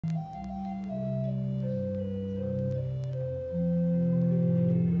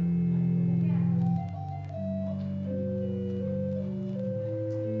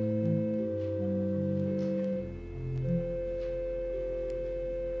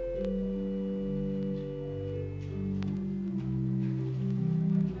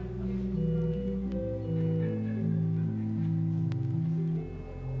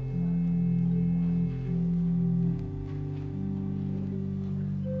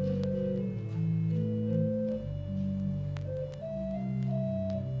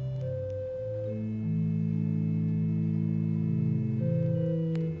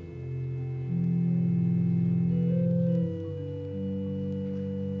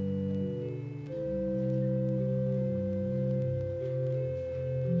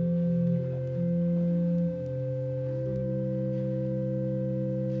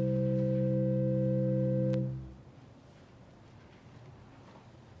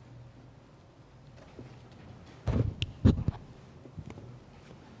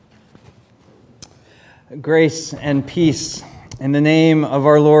Grace and peace in the name of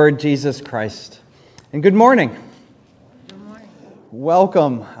our Lord Jesus Christ. And good morning. Good morning.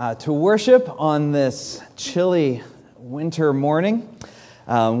 Welcome to worship on this chilly winter morning.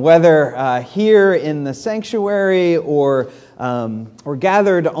 Whether here in the sanctuary or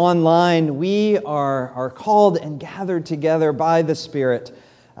gathered online, we are called and gathered together by the Spirit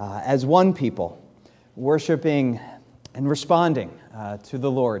as one people, worshiping and responding to the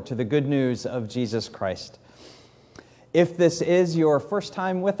Lord, to the good news of Jesus Christ. If this is your first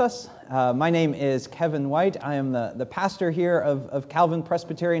time with us, my name is Kevin White. I am the pastor here of Calvin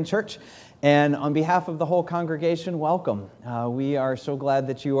Presbyterian Church, and on behalf of the whole congregation, welcome. We are so glad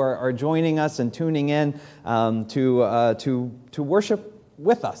that you are joining us and tuning in to worship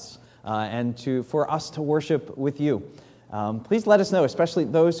with us and for us to worship with you. Please let us know, especially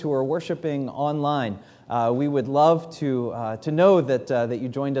those who are worshiping online. We would love to know that you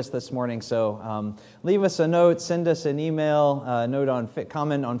joined us this morning. So leave us a note, send us an email,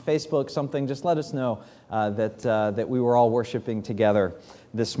 comment on Facebook, something. Just let us know that we were all worshiping together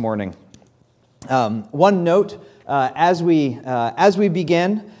this morning. One note as we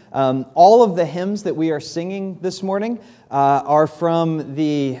begin. All of the hymns that we are singing this morning are from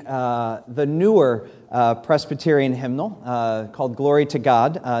the newer Presbyterian hymnal called Glory to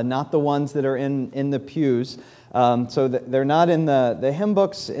God, not the ones that are in the pews. So they're not in the hymn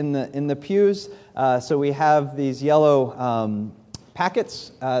books in the pews. So we have these yellow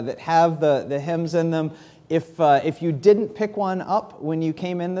packets that have the hymns in them. If you didn't pick one up when you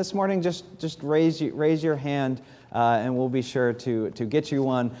came in this morning, just raise your hand. And we'll be sure to get you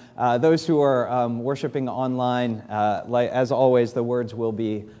one. Those who are worshiping online, as always, the words will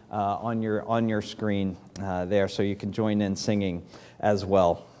be on your screen there, so you can join in singing as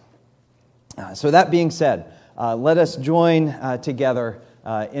well. So that being said, let us join together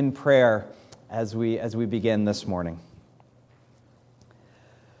in prayer as we begin this morning.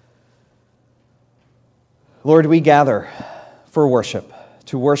 Lord, we gather for worship,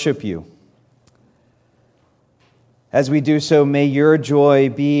 to worship you. As we do so, may your joy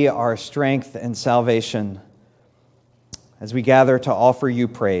be our strength and salvation as we gather to offer you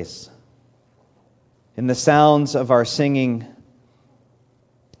praise. In the sounds of our singing,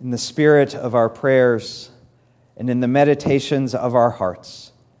 in the spirit of our prayers, and in the meditations of our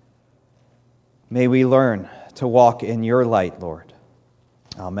hearts, may we learn to walk in your light, Lord.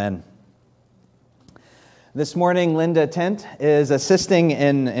 Amen. This morning, Linda Tent is assisting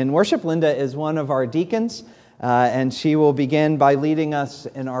in worship. Linda is one of our deacons. And she will begin by leading us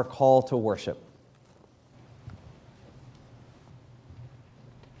in our call to worship.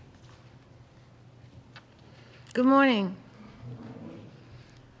 Good morning.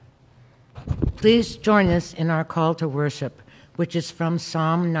 Please join us in our call to worship, which is from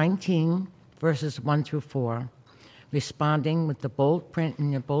Psalm 19, verses 1 through 4, responding with the bold print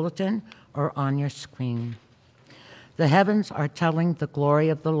in your bulletin or on your screen. The heavens are telling the glory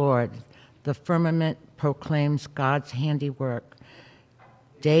of the Lord. The firmament proclaims God's handiwork.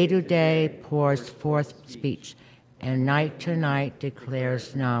 Day to day pours forth speech, and night to night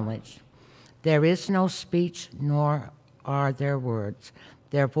declares knowledge. There is no speech, nor are there words.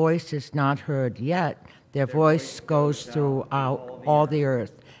 Their voice is not heard, yet their voice goes throughout all the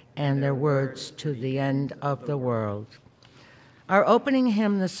earth, and their words to the end of the world. Our opening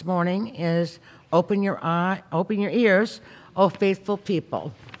hymn this morning is Open Your Ears, O Faithful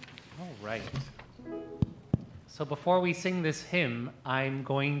People. All right. So before we sing this hymn, I'm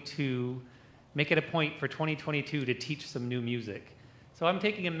going to make it a point for 2022 to teach some new music. So I'm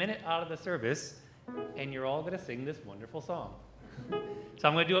taking a minute out of the service, and you're all going to sing this wonderful song. So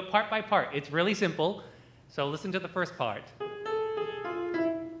I'm going to do it part by part. It's really simple, so listen to the first part.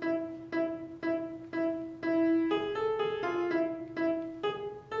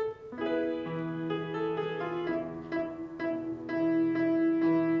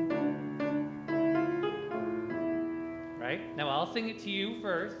 Now I'll sing it to you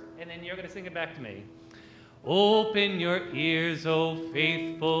first, and then you're going to sing it back to me. Open your ears, O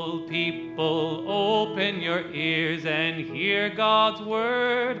faithful people. Open your ears and hear God's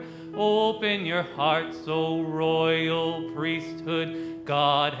word. Open your hearts, O royal priesthood.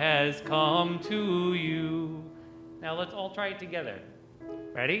 God has come to you. Now let's all try it together.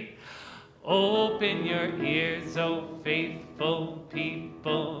 Ready? Open your ears, O faithful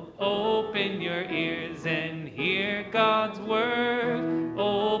people. Open your ears and hear God's word.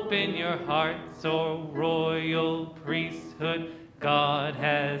 Open your hearts, O royal priesthood. God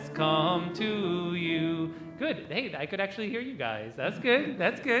has come to you. Good. Hey, I could actually hear you guys. That's good.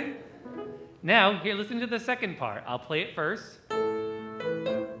 That's good. Now, here, listen to the second part. I'll play it first.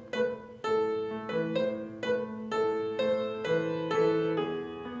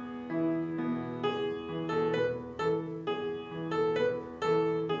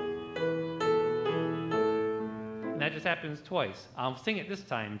 this happens twice. I'll sing it this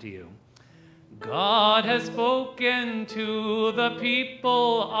time to you. God has spoken to the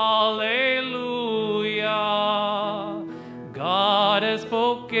people, alleluia. God has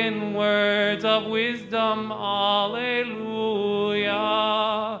spoken words of wisdom, alleluia.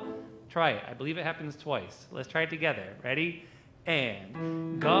 Try it. I believe it happens twice. Let's try it together. Ready?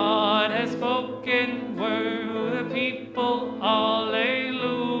 And God has spoken word to the people,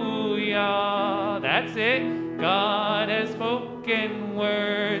 alleluia. That's it. God has spoken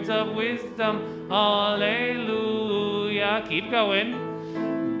words of wisdom, alleluia. Keep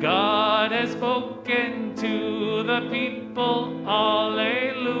going. God has spoken to the people,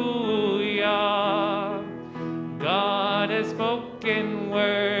 alleluia. God has spoken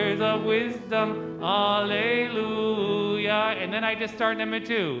words of wisdom, alleluia. And then I just start number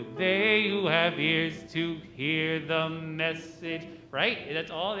 2. They who have ears to hear the message. Right? That's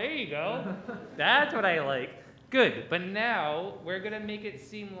all. There you go. That's what I like. Good. But now we're going to make it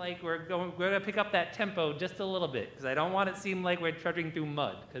seem like we're going to pick up that tempo just a little bit, because I don't want it to seem like we're trudging through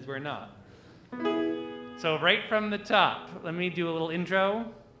mud, because we're not. So right from the top, let me do a little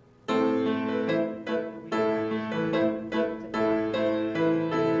intro.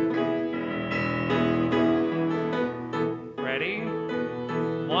 Ready?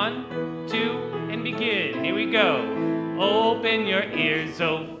 1, 2, and begin. Here we go. Open your ears,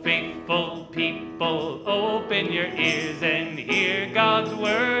 O faithful people. Open your ears and hear God's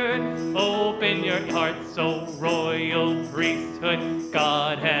word. Open your hearts, O royal priesthood.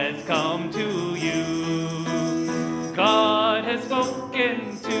 God has come to you. God has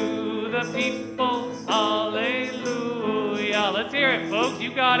spoken to the people. Alleluia. Let's hear it, folks.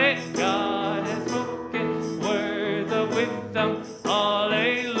 You got it. God has spoken words of wisdom.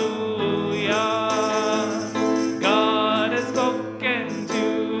 Alleluia.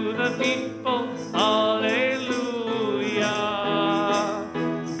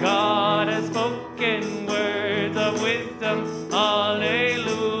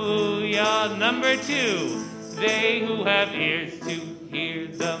 Number 2, they who have ears to hear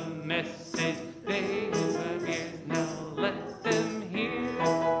the message. They who have ears, now let them hear.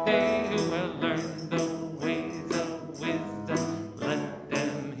 They who have learned the ways of wisdom, let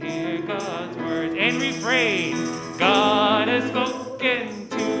them hear God's words. And refrain, God has spoken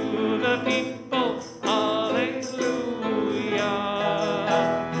to the people. Alleluia.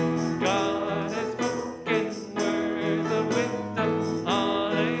 God has spoken words of wisdom.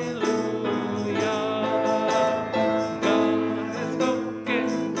 Alleluia. God has spoken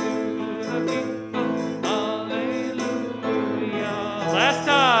to the people. Alleluia. Last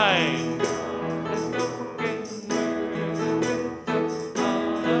time. God has spoken words of wisdom.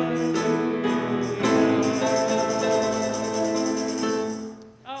 Alleluia.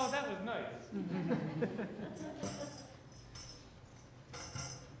 Oh, that was nice.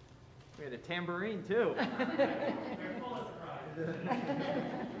 We had a tambourine, too.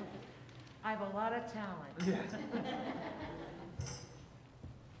 I have a lot of talent.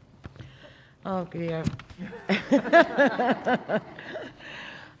 Oh, dear.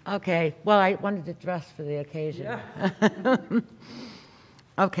 Okay, well, I wanted to dress for the occasion. Yeah.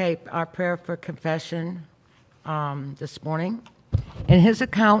 Okay, our prayer for confession this morning. In his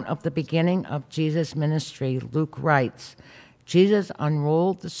account of the beginning of Jesus' ministry, Luke writes, Jesus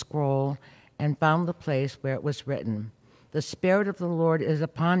unrolled the scroll and found the place where it was written, "The Spirit of the Lord is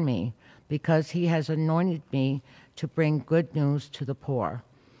upon me, because he has anointed me to bring good news to the poor.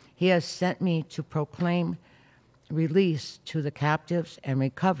 He has sent me to proclaim release to the captives and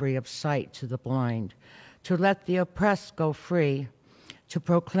recovery of sight to the blind, to let the oppressed go free, to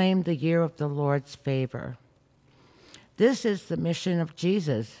proclaim the year of the Lord's favor." This is the mission of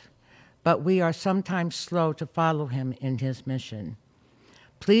Jesus, but we are sometimes slow to follow him in his mission.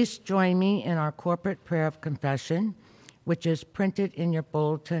 Please join me in our corporate prayer of confession, which is printed in your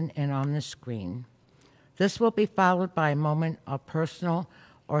bulletin and on the screen. This will be followed by a moment of personal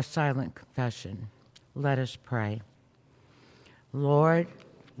or silent confession. Let us pray. Lord,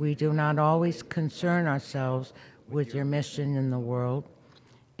 we do not always concern ourselves with your mission in the world.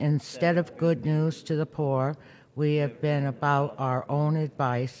 Instead of good news to the poor, we have been about our own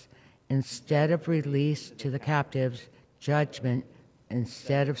advice. Instead of release to the captives, judgment.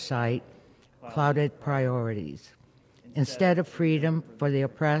 Instead of sight, clouded priorities. Instead of freedom for the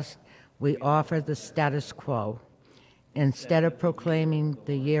oppressed, we offer the status quo. Instead of proclaiming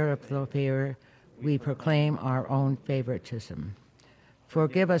the year of the favor, we proclaim our own favoritism.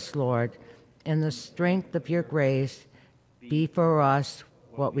 Forgive us, Lord. In the strength of your grace, be for us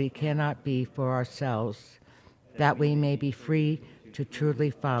what we cannot be for ourselves, that we may be free to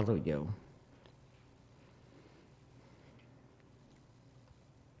truly follow you.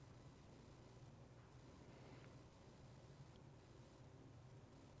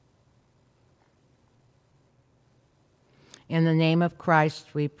 In the name of Christ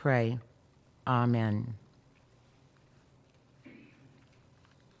we pray. Amen.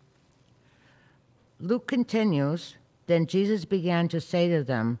 Luke continues, then Jesus began to say to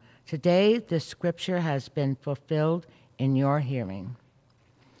them, today this scripture has been fulfilled in your hearing.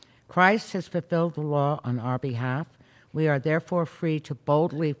 Christ has fulfilled the law on our behalf. We are therefore free to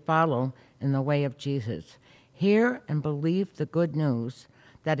boldly follow in the way of Jesus. Hear and believe the good news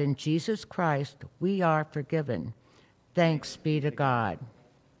that in Jesus Christ we are forgiven. Thanks be to God.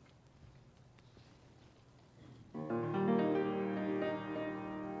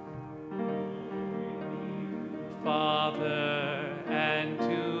 Father, and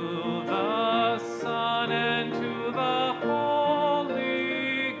to the Son, and to the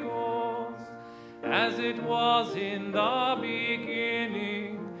Holy Ghost, as it was in the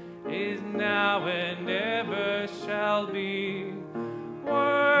beginning, is now, and ever shall be,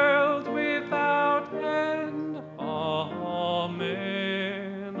 world without end.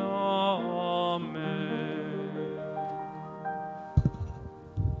 Amen. Amen.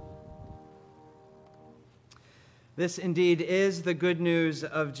 This indeed is the good news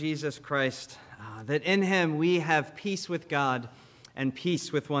of Jesus Christ, that in him we have peace with God and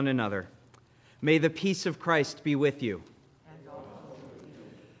peace with one another. May the peace of Christ be with you.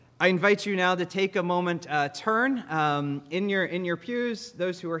 I invite you now to take a moment, turn in your pews.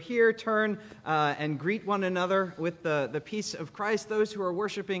 Those who are here, turn and greet one another with the peace of Christ. Those who are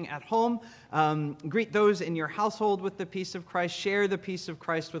worshiping at home, greet those in your household with the peace of Christ. Share the peace of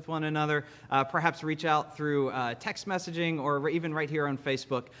Christ with one another. Perhaps reach out through text messaging or even right here on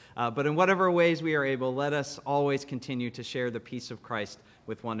Facebook. But in whatever ways we are able, let us always continue to share the peace of Christ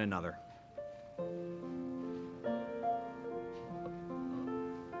with one another.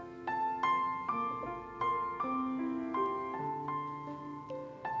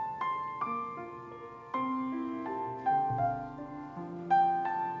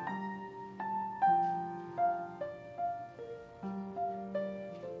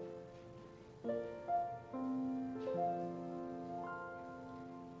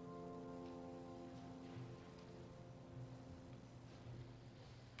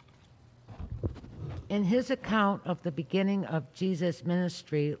 In his account of the beginning of Jesus'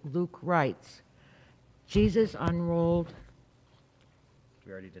 ministry, Luke writes, Jesus unrolled...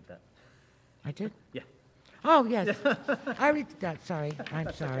 We already did that. I did? Yeah. Oh, yes. I already did that. Sorry.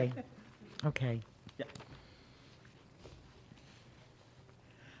 I'm sorry. Okay. Yeah.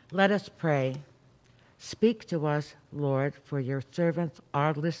 Let us pray. Speak to us, Lord, for your servants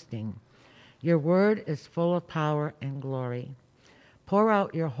are listening. Your word is full of power and glory. Pour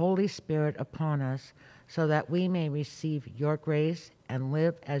out your Holy Spirit upon us so that we may receive your grace and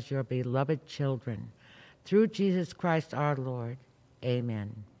live as your beloved children. Through Jesus Christ our Lord.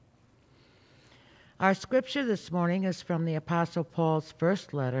 Amen. Our scripture this morning is from the Apostle Paul's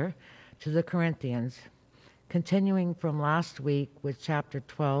first letter to the Corinthians, continuing from last week with chapter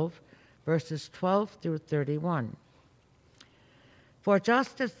 12, verses 12 through 31. For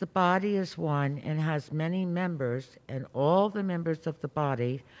just as the body is one and has many members, and all the members of the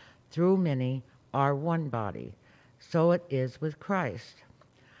body, through many, are one body, so it is with Christ.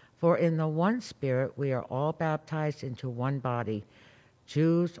 For in the one Spirit we are all baptized into one body,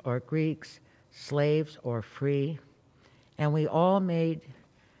 Jews or Greeks, slaves or free, and we all made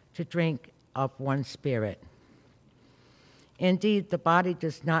to drink of one Spirit. Indeed, the body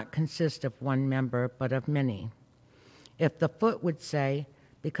does not consist of one member, but of many. If the foot would say,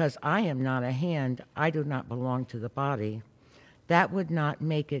 because I am not a hand, I do not belong to the body, that would not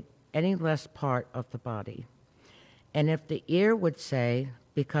make it any less part of the body. And if the ear would say,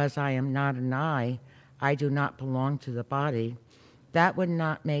 because I am not an eye, I do not belong to the body, that would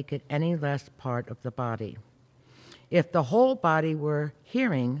not make it any less part of the body. If the whole body were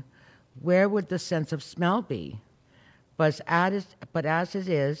hearing, where would the sense of smell be? But as it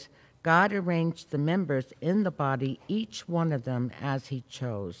is, God arranged the members in the body, each one of them as he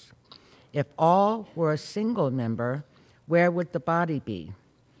chose. If all were a single member, where would the body be?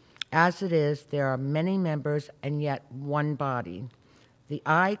 As it is, there are many members and yet one body. The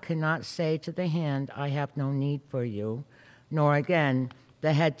eye cannot say to the hand, I have no need for you, nor again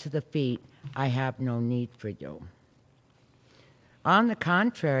the head to the feet, I have no need for you. On the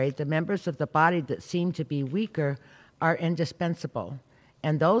contrary, the members of the body that seem to be weaker are indispensable.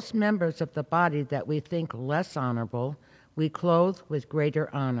 And those members of the body that we think less honorable, we clothe with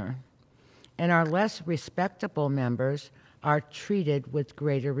greater honor. And our less respectable members are treated with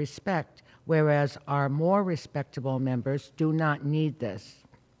greater respect, whereas our more respectable members do not need this.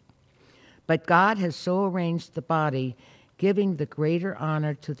 But God has so arranged the body, giving the greater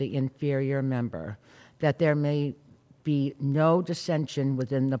honor to the inferior member, that there may be no dissension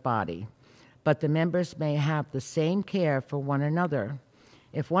within the body, but the members may have the same care for one another.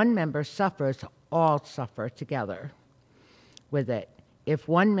 If one member suffers, all suffer together with it. If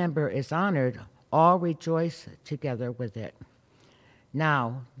one member is honored, all rejoice together with it.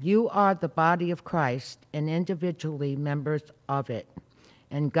 Now, you are the body of Christ and individually members of it.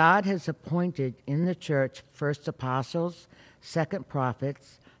 And God has appointed in the church first apostles, second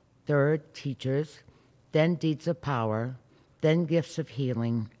prophets, third teachers, then deeds of power, then gifts of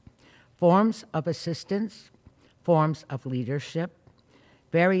healing, forms of assistance, forms of leadership,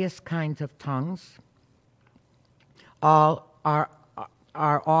 various kinds of tongues. Are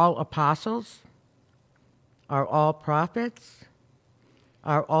all apostles? Are all prophets?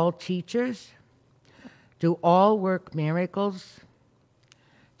 Are all teachers? Do all work miracles?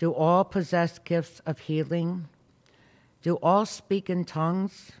 Do all possess gifts of healing? Do all speak in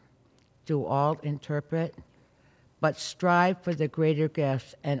tongues? Do all interpret? But strive for the greater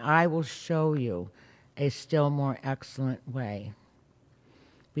gifts, and I will show you a still more excellent way.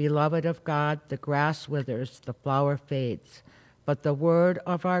 Beloved of God, the grass withers, the flower fades, but the word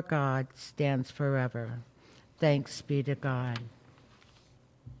of our God stands forever. Thanks be to God.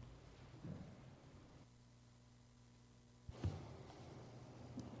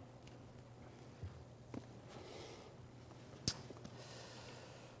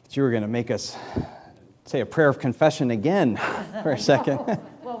 You were going to make us say a prayer of confession again for a second.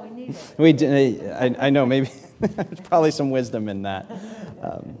 Well, we need it. I know, maybe there's probably some wisdom in that.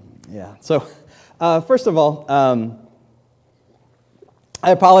 Yeah. So, first of all,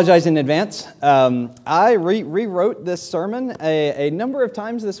 I apologize in advance. I rewrote this sermon a number of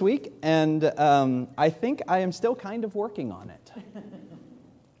times this week, and I think I am still kind of working on it.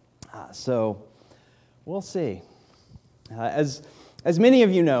 So, we'll see. As many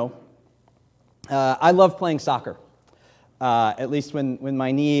of you know, I love playing soccer, at least when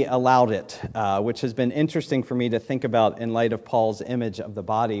my knee allowed it, which has been interesting for me to think about in light of Paul's image of the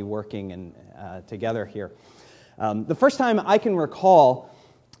body working together here. The first time I can recall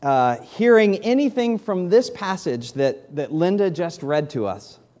hearing anything from this passage that Linda just read to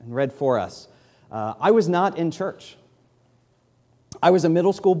us and read for us, I was not in church. I was a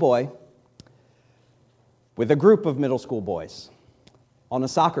middle school boy with a group of middle school boys on a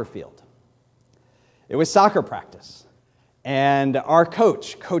soccer field. It was soccer practice, and our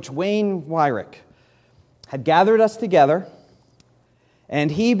coach, Coach Wayne Wyrick, had gathered us together, and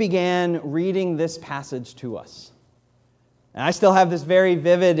he began reading this passage to us. And I still have this very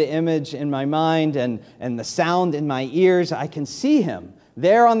vivid image in my mind and the sound in my ears. I can see him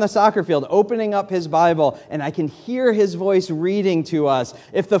there on the soccer field opening up his Bible, and I can hear his voice reading to us.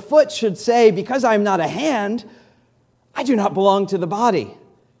 If the foot should say, because I'm not a hand, I do not belong to the body,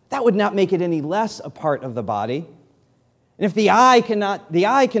 that would not make it any less a part of the body. And if the eye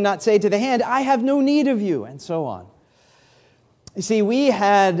cannot say to the hand, I have no need of you, and so on. You see, we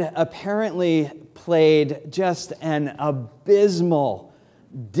had apparently played just an abysmal,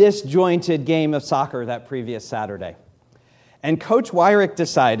 disjointed game of soccer that previous Saturday. And Coach Wyrick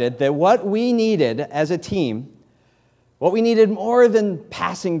decided that what we needed as a team, what we needed more than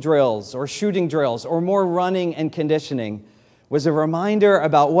passing drills or shooting drills or more running and conditioning, was a reminder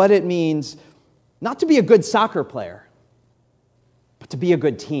about what it means not to be a good soccer player, but to be a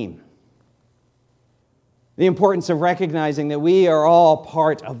good team. The importance of recognizing that we are all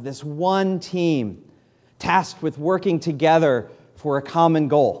part of this one team, tasked with working together for a common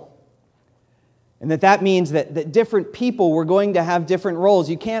goal. And that means that different people were going to have different roles.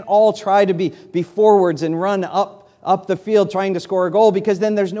 You can't all try to be forwards and run up the field trying to score a goal, because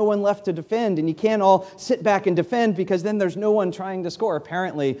then there's no one left to defend. And you can't all sit back and defend, because then there's no one trying to score.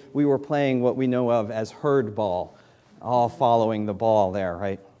 Apparently, we were playing what we know of as herd ball, all following the ball there,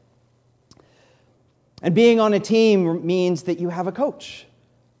 right? And being on a team means that you have a coach.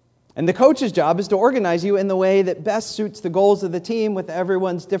 And the coach's job is to organize you in the way that best suits the goals of the team, with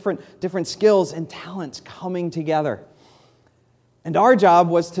everyone's different skills and talents coming together. And our job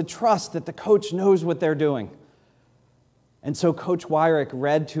was to trust that the coach knows what they're doing. And so Coach Wyrick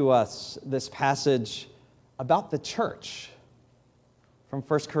read to us this passage about the church from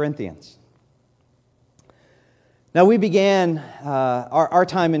 1 Corinthians. Now, we began our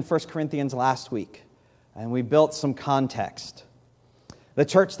time in 1 Corinthians last week, and we built some context. The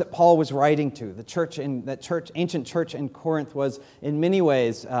church that Paul was writing to, ancient church in Corinth, was in many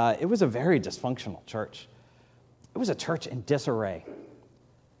ways, it was a very dysfunctional church. It was a church in disarray.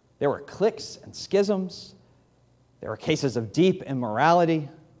 There were cliques and schisms. There were cases of deep immorality.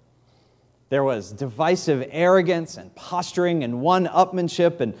 There was divisive arrogance and posturing and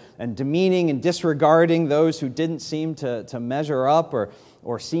one-upmanship and demeaning and disregarding those who didn't seem to measure up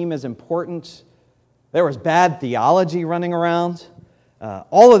or seem as important. There was bad theology running around.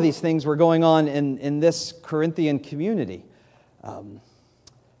 All of these things were going on in this Corinthian community. So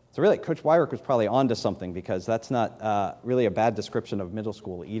really, Coach Wyrick was probably onto something, because that's not really a bad description of middle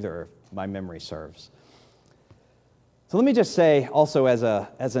school either, if my memory serves. So let me just say also as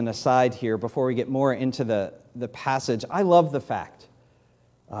an aside here, before we get more into the passage, I love the fact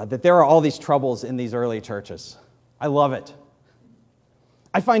that there are all these troubles in these early churches. I love it.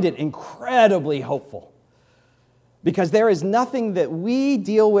 I find it incredibly hopeful, because there is nothing that we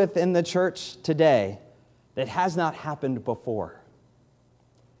deal with in the church today that has not happened before,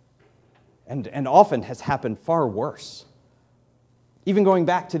 and often has happened far worse. Even going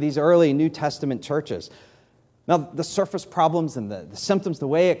back to these early New Testament churches. Now, the surface problems and the symptoms, the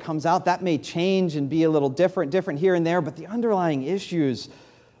way it comes out, that may change and be a little different here and there, but the underlying issues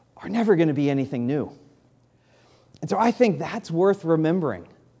are never going to be anything new. And so I think that's worth remembering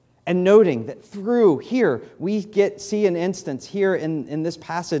and noting that through here, we see an instance here in this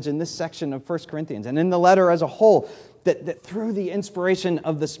passage, in this section of 1 Corinthians, and in the letter as a whole, that through the inspiration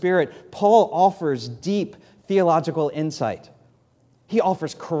of the Spirit, Paul offers deep theological insight. He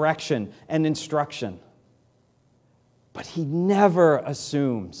offers correction and instruction. But he never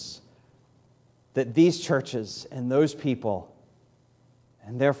assumes that these churches and those people,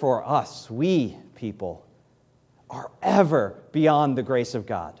 and therefore us, we people, are ever beyond the grace of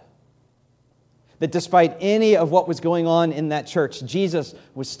God. That despite any of what was going on in that church, Jesus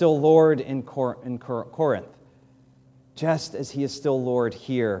was still Lord in Corinth, just as he is still Lord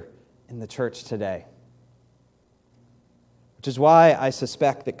here in the church today. Which is why I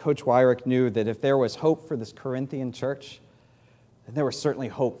suspect that Coach Wyrick knew that if there was hope for this Corinthian church, then there was certainly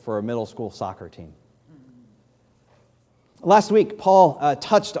hope for a middle school soccer team. Last week, Paul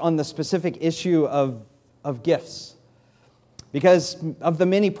touched on the specific issue of gifts. Because of the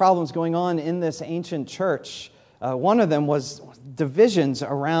many problems going on in this ancient church, one of them was divisions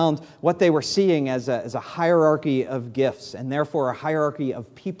around what they were seeing as a hierarchy of gifts, and therefore a hierarchy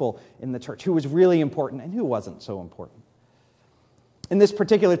of people in the church, who was really important and who wasn't so important. In this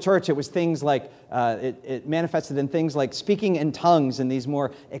particular church, it was things like, it manifested in things like speaking in tongues and these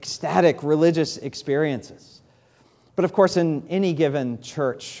more ecstatic religious experiences. But of course, in any given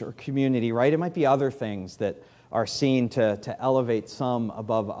church or community, right, it might be other things that are seen to elevate some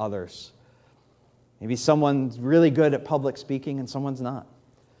above others. Maybe someone's really good at public speaking and someone's not.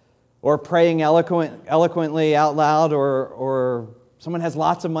 Or praying eloquently out loud, or someone has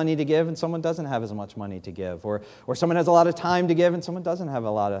lots of money to give and someone doesn't have as much money to give. Or someone has a lot of time to give and someone doesn't have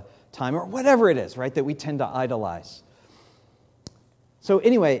a lot of time. Or whatever it is, right, that we tend to idolize. So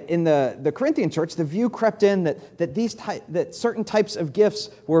anyway, in the Corinthian church, the view crept in that certain types of gifts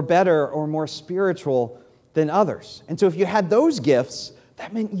were better or more spiritual than others. And so if you had those gifts,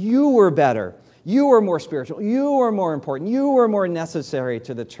 that meant you were better. You were more spiritual. You were more important. You were more necessary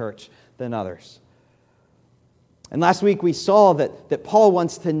to the church than others. And last week we saw that Paul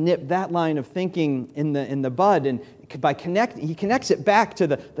wants to nip that line of thinking in the bud, and he connects it back to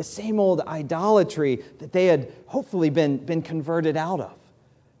the same old idolatry that they had hopefully been converted out of.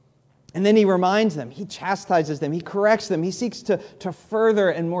 And then he reminds them, he chastises them, he corrects them, he seeks to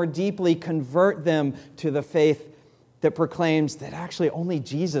further and more deeply convert them to the faith that proclaims that actually only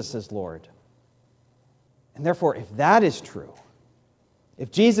Jesus is Lord. And therefore, if that is true, if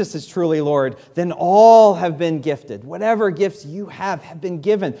Jesus is truly Lord, then all have been gifted. Whatever gifts you have been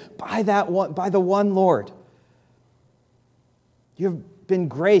given by the one Lord. You have been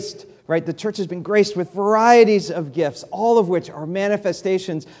graced, right? The church has been graced with varieties of gifts, all of which are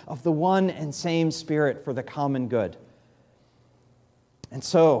manifestations of the one and same Spirit for the common good. And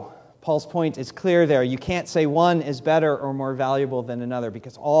so, Paul's point is clear there. You can't say one is better or more valuable than another,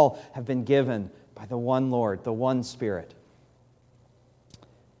 because all have been given by the one Lord, the one Spirit.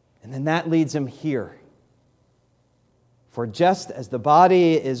 And then that leads him here. For just as the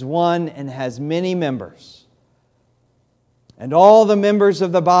body is one and has many members, and all the members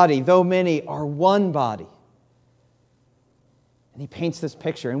of the body, though many, are one body. And he paints this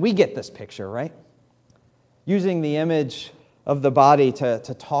picture, and we get this picture, right? Using the image of the body to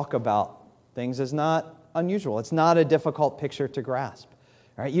talk about things is not unusual. It's not a difficult picture to grasp.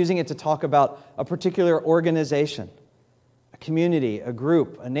 Right? Using it to talk about a particular organization, a community, a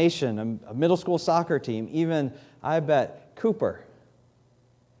group, a nation, a middle school soccer team, even, I bet, Cooper.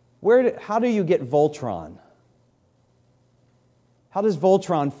 How do you get Voltron? How does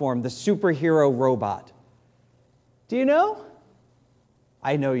Voltron form, the superhero robot? Do you know?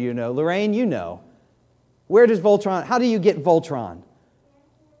 I know you know. Lorraine, you know. Where does Voltron, how do you get Voltron?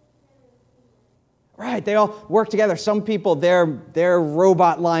 Right, they all work together. Some people, their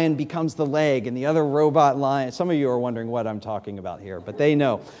robot lion becomes the leg, and the other robot lion, some of you are wondering what I'm talking about here, but they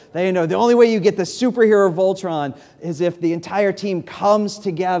know. They know. The only way you get the superhero Voltron is if the entire team comes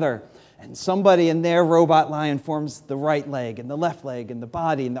together, and somebody in their robot lion forms the right leg, and the left leg, and the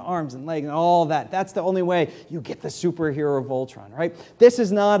body, and the arms and legs, and all that. That's the only way you get the superhero Voltron, right? This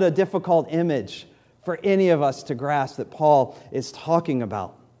is not a difficult image for any of us to grasp that Paul is talking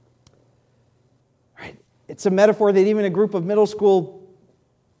about. It's a metaphor that even a group of middle school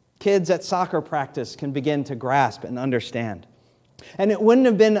kids at soccer practice can begin to grasp and understand. And it wouldn't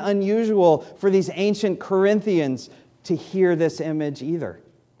have been unusual for these ancient Corinthians to hear this image either,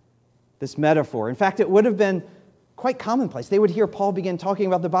 this metaphor. In fact, it would have been quite commonplace. They would hear Paul begin talking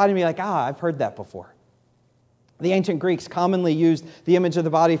about the body and be like, I've heard that before. The ancient Greeks commonly used the image of the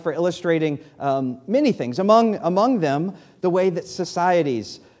body for illustrating many things. Among them, the way that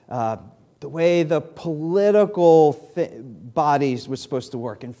societies the way the political bodies was supposed to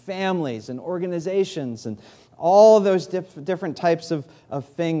work, and families and organizations and all of those different types of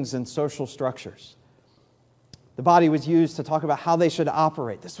things and social structures. The body was used to talk about how they should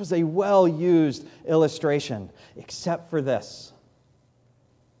operate. This was a well-used illustration, except for this.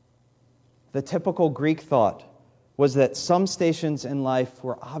 The typical Greek thought was that some stations in life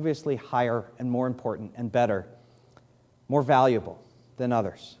were obviously higher and more important and better, more valuable than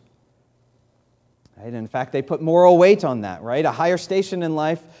others. Right? In fact, they put moral weight on that, right? A higher station in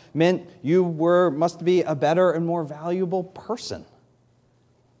life meant you must be a better and more valuable person.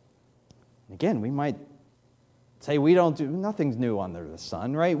 Again, we might say nothing's new under the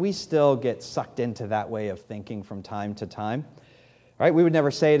sun, right? We still get sucked into that way of thinking from time to time, right? We would never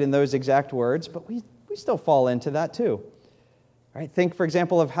say it in those exact words, but we still fall into that too, right? Think, for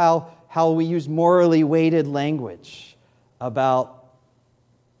example, of how we use morally weighted language about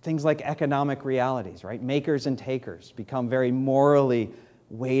things like economic realities, right? Makers and takers become very morally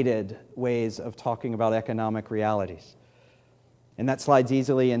weighted ways of talking about economic realities. And that slides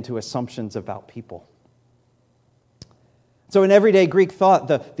easily into assumptions about people. So in everyday Greek thought,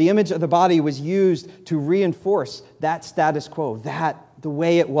 the image of the body was used to reinforce that status quo, the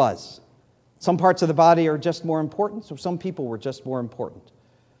way it was. Some parts of the body are just more important, so some people were just more important.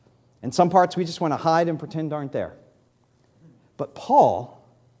 And some parts we just want to hide and pretend aren't there. But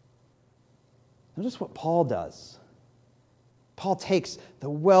notice what Paul does. Paul takes the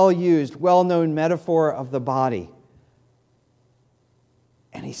well-used, well-known metaphor of the body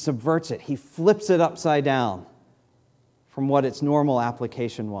and he subverts it. He flips it upside down from what its normal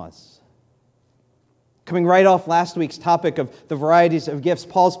application was. Coming right off last week's topic of the varieties of gifts,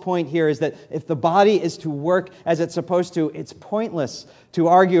 Paul's point here is that if the body is to work as it's supposed to, it's pointless to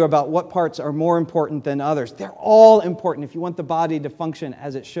argue about what parts are more important than others. They're all important if you want the body to function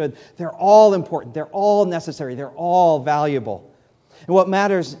as it should. They're all important. They're all necessary. They're all valuable. And what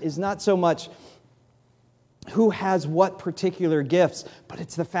matters is not so much who has what particular gifts, but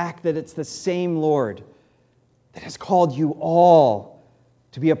it's the fact that it's the same Lord that has called you all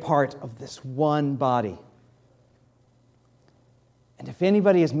to be a part of this one body. And if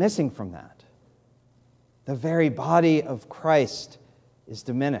anybody is missing from that, the very body of Christ is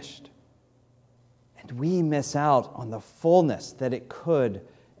diminished. And we miss out on the fullness that it could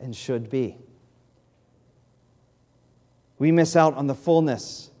and should be. We miss out on the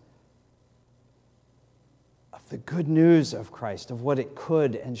fullness of the good news of Christ, of what it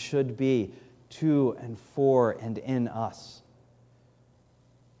could and should be to and for and in us.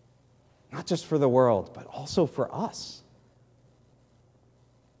 Not just for the world, but also for us.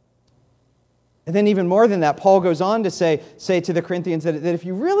 And then even more than that, Paul goes on to say to the Corinthians that if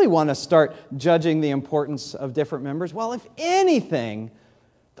you really want to start judging the importance of different members, well, if anything,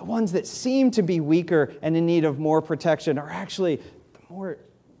 the ones that seem to be weaker and in need of more protection are actually more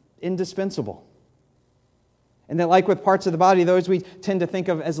indispensable. And that like with parts of the body, those we tend to think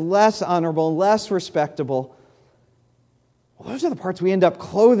of as less honorable, less respectable, well, those are the parts we end up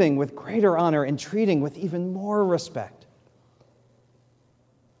clothing with greater honor and treating with even more respect.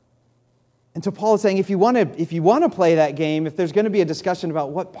 And so Paul is saying if you want to play that game, if there's going to be a discussion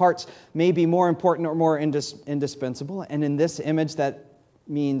about what parts may be more important or more indispensable, and in this image that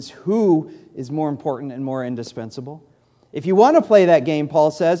means who is more important and more indispensable. If you want to play that game,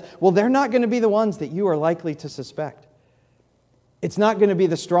 Paul says, well, they're not going to be the ones that you are likely to suspect. It's not going to be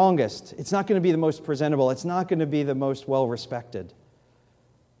the strongest. It's not going to be the most presentable. It's not going to be the most well-respected.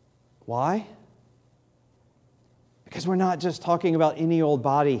 Why? Because we're not just talking about any old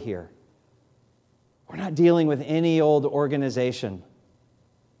body here. We're not dealing with any old organization.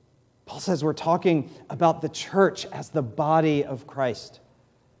 Paul says we're talking about the church as the body of Christ.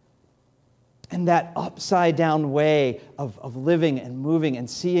 And that upside-down way of living and moving and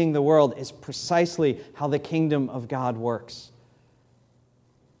seeing the world is precisely how the kingdom of God works.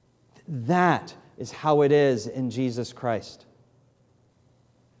 That is how it is in Jesus Christ.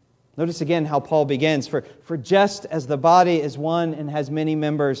 Notice again how Paul begins. For just as the body is one and has many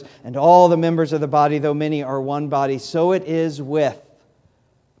members, and all the members of the body, though many, are one body, so it is with,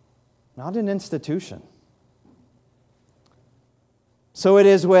 not an institution. So it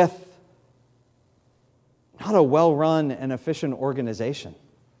is with not a well-run and efficient organization,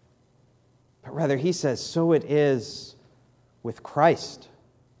 but rather he says, so it is with Christ.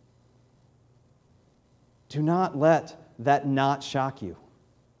 Do not let that not shock you.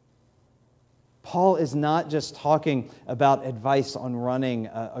 Paul is not just talking about advice on running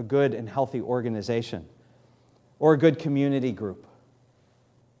a good and healthy organization, or a good community group,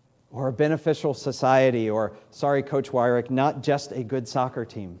 or a beneficial society, or, sorry, Coach Wyrick, not just a good soccer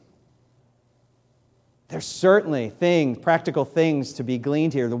team. There's certainly practical things to be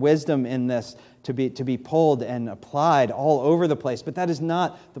gleaned here, the wisdom in this to be pulled and applied all over the place. But that is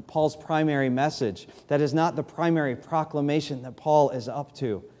not Paul's primary message. That is not the primary proclamation that Paul is up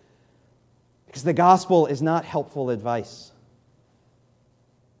to. Because the gospel is not helpful advice.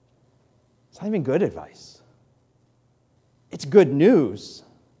 It's not even good advice. It's good news.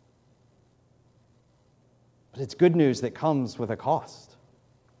 But it's good news that comes with a cost.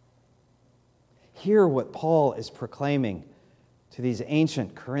 Hear what Paul is proclaiming to these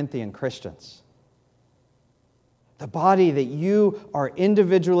ancient Corinthian Christians. The body that you are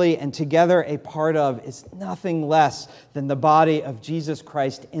individually and together a part of is nothing less than the body of Jesus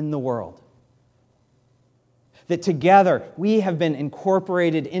Christ in the world. That together we have been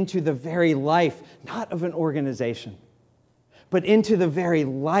incorporated into the very life, not of an organization, but into the very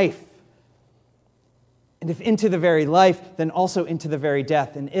life. And if into the very life, then also into the very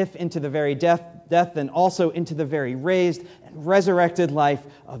death. And if into the very death, then also into the very raised and resurrected life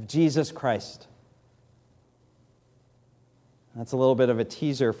of Jesus Christ. That's a little bit of a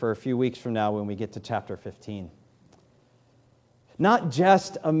teaser for a few weeks from now when we get to chapter 15. Not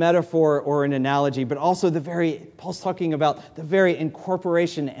just a metaphor or an analogy, but also Paul's talking about the very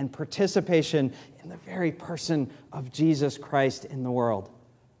incorporation and participation in the very person of Jesus Christ in the world.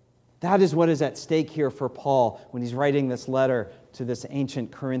 That is what is at stake here for Paul when he's writing this letter to this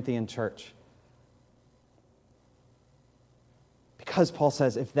ancient Corinthian church. Because Paul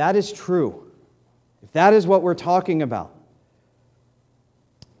says, if that is true, if that is what we're talking about,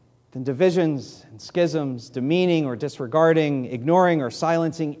 then divisions and schisms, demeaning or disregarding, ignoring or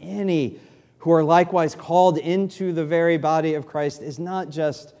silencing any who are likewise called into the very body of Christ is not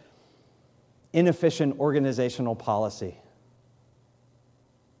just inefficient organizational policy.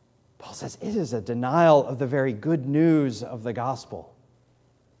 Paul says it is a denial of the very good news of the gospel.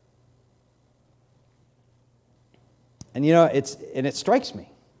 And it strikes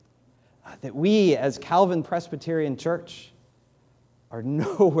me that we as Calvin Presbyterian Church are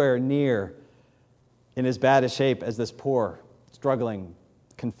nowhere near in as bad a shape as this poor, struggling,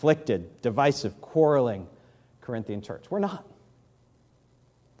 conflicted, divisive, quarreling Corinthian church. We're not.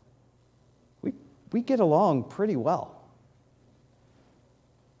 We get along pretty well.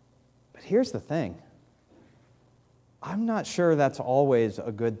 But here's the thing. I'm not sure that's always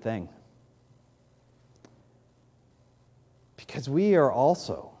a good thing. Because we are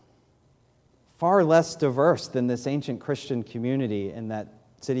also far less diverse than this ancient Christian community in that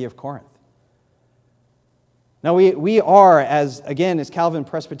city of Corinth. Now, we are, as Calvin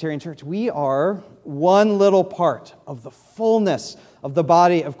Presbyterian Church, we are one little part of the fullness of the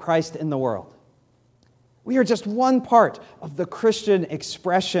body of Christ in the world. We are just one part of the Christian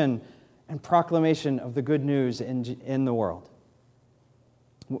expression and proclamation of the good news in the world.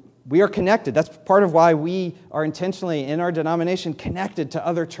 We are connected. That's part of why we are intentionally, in our denomination, connected to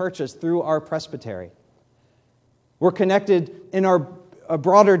other churches through our presbytery. We're connected in our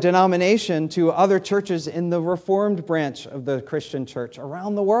broader denomination to other churches in the Reformed branch of the Christian church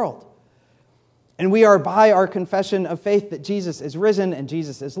around the world. And we are, by our confession of faith that Jesus is risen and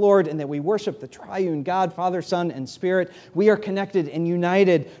Jesus is Lord and that we worship the triune God, Father, Son, and Spirit, we are connected and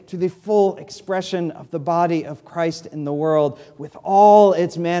united to the full expression of the body of Christ in the world with all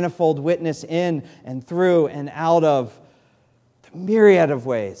its manifold witness in and through and out of the myriad of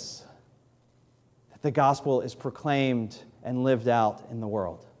ways that the gospel is proclaimed and lived out in the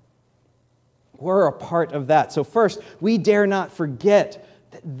world. We're a part of that. So first, we dare not forget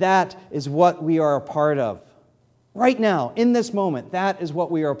that is what we are a part of. Right now, in this moment, that is what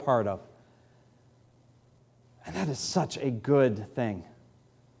we are a part of. And that is such a good thing.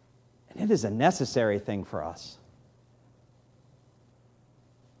 And it is a necessary thing for us.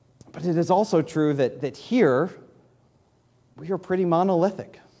 But it is also true that here, we are pretty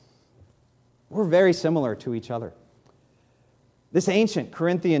monolithic. We're very similar to each other. This ancient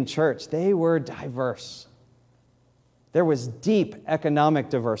Corinthian church, they were diverse. There was deep economic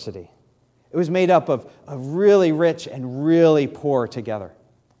diversity. It was made up of really rich and really poor together.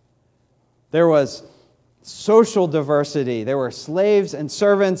 There was social diversity. There were slaves and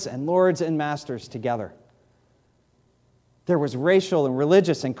servants and lords and masters together. There was racial and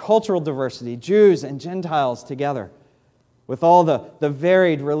religious and cultural diversity, Jews and Gentiles together, with all the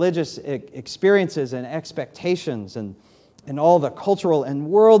varied religious experiences and expectations and all the cultural and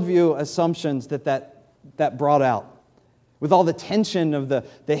worldview assumptions that brought out, with all the tension of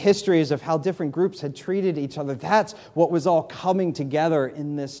the histories of how different groups had treated each other. That's what was all coming together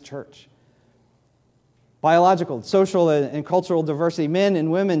in this church. Biological, social, and cultural diversity, men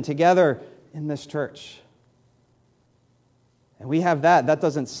and women together in this church. And we have that. That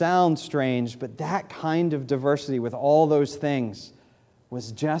doesn't sound strange, but that kind of diversity with all those things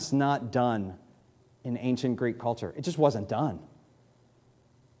was just not done in ancient Greek culture. It just wasn't done.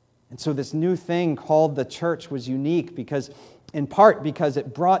 And so this new thing called the church was unique in part because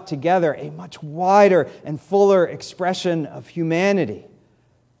it brought together a much wider and fuller expression of humanity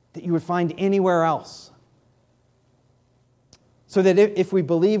that you would find anywhere else. So that if we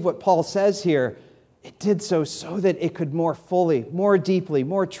believe what Paul says here, it did so that it could more fully, more deeply,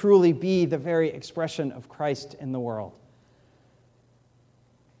 more truly be the very expression of Christ in the world.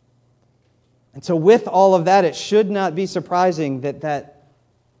 And so with all of that, it should not be surprising that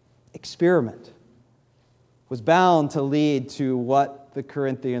experiment was bound to lead to what the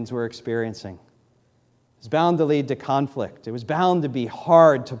Corinthians were experiencing. It was bound to lead to conflict. It was bound to be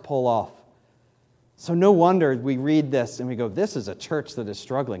hard to pull off. So no wonder we read this and we go, this is a church that is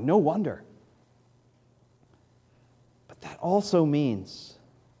struggling. No wonder. But that also means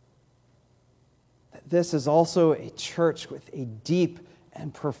that this is also a church with a deep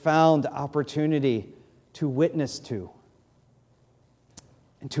and profound opportunity to witness to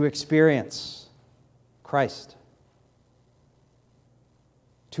and to experience Christ.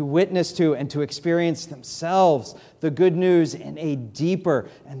 To witness to and to experience themselves the good news in a deeper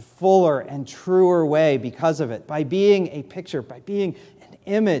and fuller and truer way because of it, by being a picture, by being an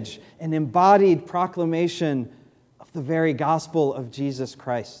image, an embodied proclamation of the very gospel of Jesus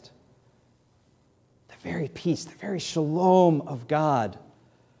Christ. The very peace, the very shalom of God.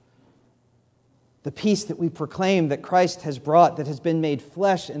 The peace that we proclaim that Christ has brought, that has been made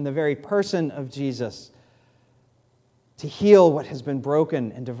flesh in the very person of Jesus, to heal what has been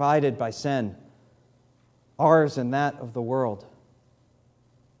broken and divided by sin, ours and that of the world.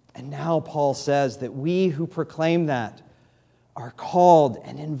 And now Paul says that we who proclaim that are called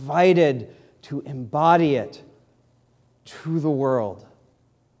and invited to embody it to the world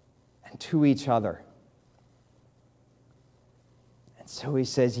and to each other. And so he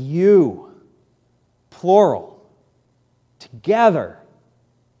says, you, plural, together,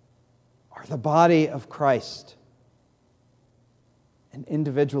 are the body of Christ and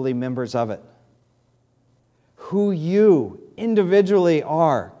individually members of it. Who you individually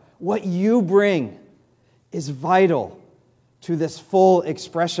are, what you bring, is vital to this full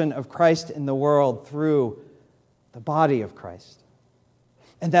expression of Christ in the world through the body of Christ.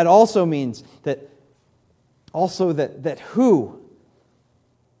 And that also means that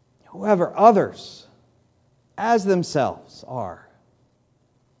whoever others as themselves are,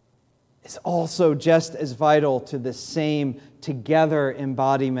 is also just as vital to the same together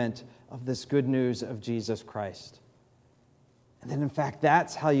embodiment of this good news of Jesus Christ. And then, in fact,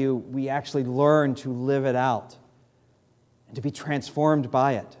 that's how we actually learn to live it out and to be transformed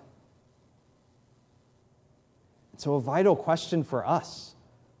by it. And so a vital question for us,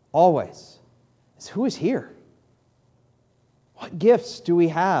 always, is who is here? What gifts do we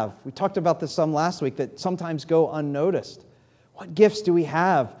have? We talked about this some last week that sometimes go unnoticed. What gifts do we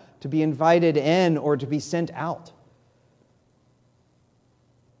have to be invited in or to be sent out?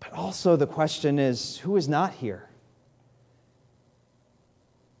 But also the question is, who is not here?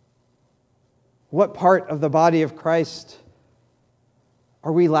 What part of the body of Christ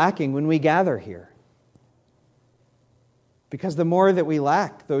are we lacking when we gather here? Because the more that we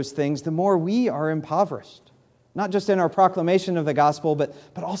lack those things, the more we are impoverished. Not just in our proclamation of the gospel, but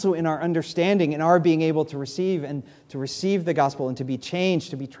also in our understanding, in our being able to receive the gospel and to be changed,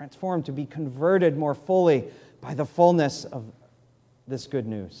 to be transformed, to be converted more fully by the fullness of this good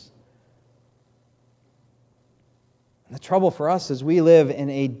news. And the trouble for us is we live in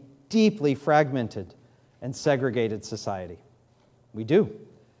a deeply fragmented and segregated society. We do.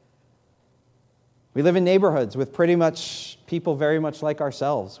 We live in neighborhoods with pretty much people very much like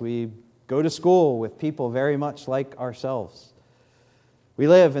ourselves. We go to school with people very much like ourselves. We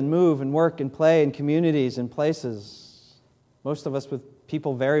live and move and work and play in communities and places, most of us with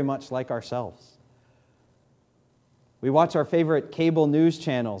people very much like ourselves. We watch our favorite cable news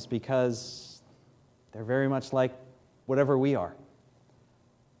channels because they're very much like whatever we are.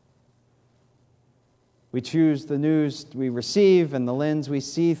 We choose the news we receive and the lens we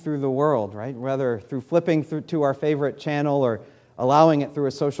see through the world, right? Whether through flipping through to our favorite channel or allowing it through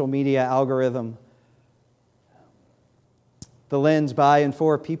a social media algorithm. The lens by and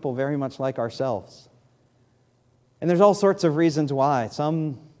for people very much like ourselves. And there's all sorts of reasons why.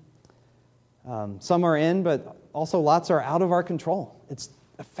 Some are in, but also lots are out of our control. It's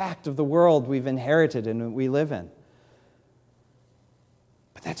a fact of the world we've inherited and we live in.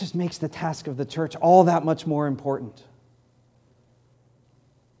 But that just makes the task of the church all that much more important.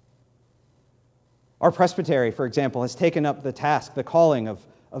 Our presbytery, for example, has taken up the task, the calling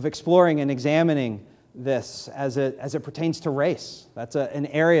of exploring and examining this as it pertains to race. That's an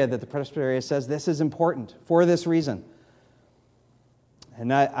area that the presbytery says this is important for this reason.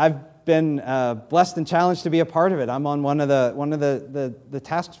 And I've been blessed and challenged to be a part of it. I'm on one of the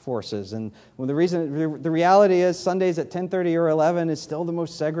task forces, and the reality is Sundays at 10:30 or 11 is still the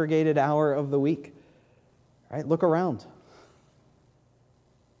most segregated hour of the week. Right? Look around.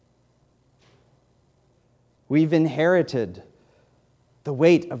 We've inherited the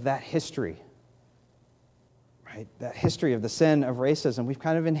weight of that history. Right? That history of the sin of racism, we've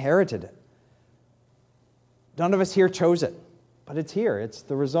kind of inherited it. None of us here chose it, but it's here. It's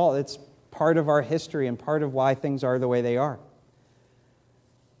the result. It's part of our history and part of why things are the way they are.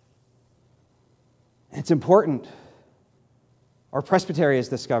 It's important, our presbytery is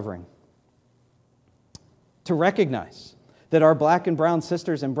discovering, to recognize that our black and brown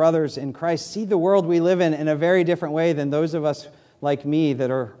sisters and brothers in Christ see the world we live in a very different way than those of us like me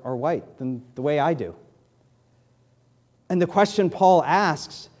that are white, than the way I do. And the question Paul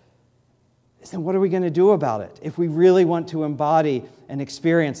asks is then what are we going to do about it if we really want to embody and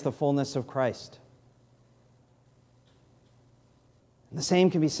experience the fullness of Christ? And the same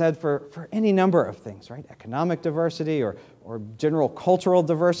can be said for any number of things, right? Economic diversity or general cultural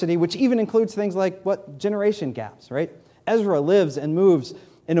diversity, which even includes things like generation gaps, right? Ezra lives and moves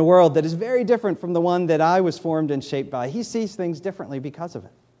in a world that is very different from the one that I was formed and shaped by. He sees things differently because of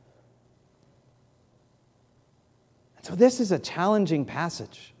it. So this is a challenging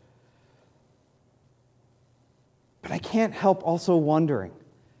passage. But I can't help also wondering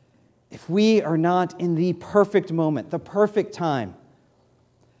if we are not in the perfect moment, the perfect time,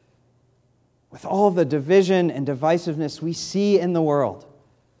 with all the division and divisiveness we see in the world,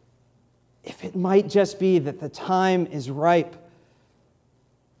 if it might just be that the time is ripe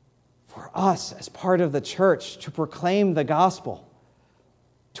for us as part of the church to proclaim the gospel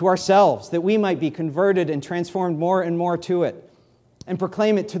to ourselves, that we might be converted and transformed more and more to it, and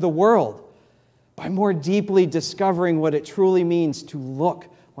proclaim it to the world by more deeply discovering what it truly means to look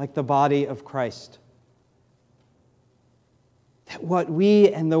like the body of Christ. That what we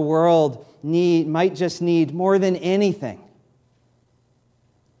and the world might just need more than anything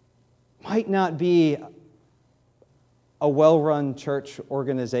might not be a well-run church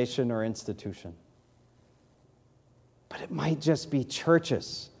organization or institution, but it might just be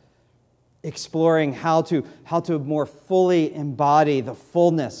churches exploring how to more fully embody the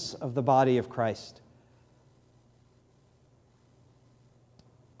fullness of the body of Christ.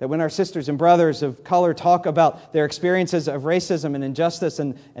 That when our sisters and brothers of color talk about their experiences of racism and injustice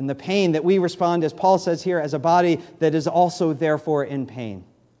and the pain, that we respond, as Paul says here, as a body that is also therefore in pain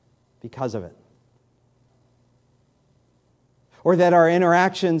because of it. Or that our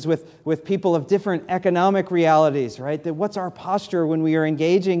interactions with people of different economic realities, right? That what's our posture when we are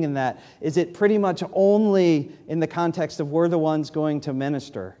engaging in that? Is it pretty much only in the context of we're the ones going to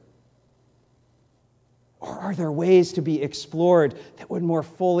minister? Or are there ways to be explored that would more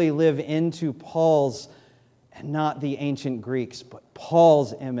fully live into Paul's, and not the ancient Greeks, but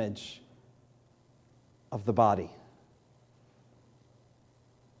Paul's image of the body?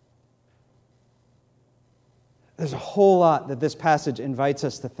 There's a whole lot that this passage invites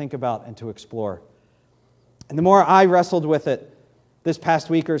us to think about and to explore. And the more I wrestled with it this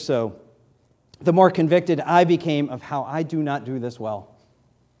past week or so, the more convicted I became of how I do not do this well.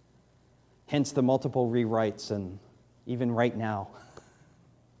 Hence the multiple rewrites and even right now.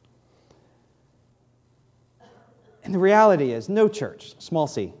 And the reality is, no church, small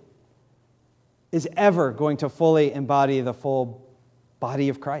c, is ever going to fully embody the full body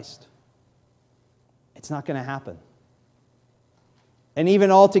of Christ. It's not going to happen. And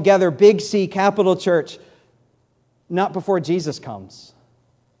even altogether, big C, capital church, not before Jesus comes,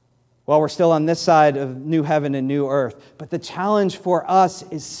 while we're still on this side of new heaven and new earth. But the challenge for us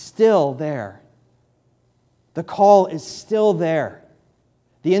is still there. The call is still there.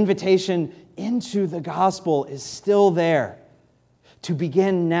 The invitation into the gospel is still there. To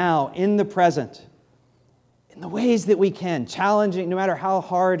begin now, in the present, in the ways that we can, challenging, no matter how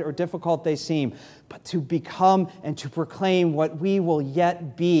hard or difficult they seem, but to become and to proclaim what we will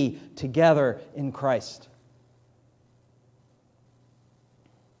yet be together in Christ.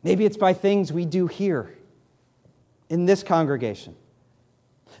 Maybe it's by things we do here, in this congregation.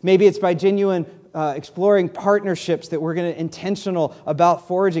 Maybe it's by genuine exploring partnerships that we're going to intentional about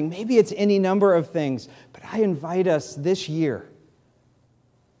forging. Maybe it's any number of things. But I invite us this year.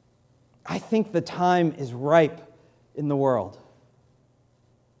 I think the time is ripe in the world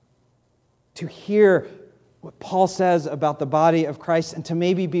to hear what Paul says about the body of Christ and to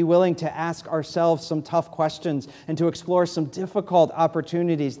maybe be willing to ask ourselves some tough questions and to explore some difficult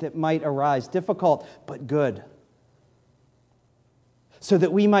opportunities that might arise. Difficult, but good. So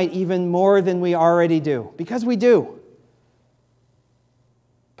that we might even more than we already do, because we do,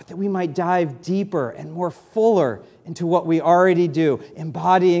 but that we might dive deeper and more fuller into what we already do,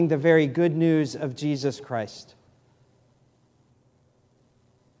 embodying the very good news of Jesus Christ,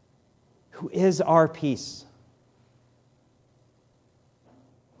 who is our peace.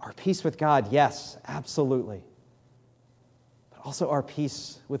 Our peace with God, yes, absolutely, but also our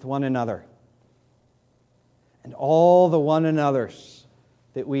peace with one another and all the one another's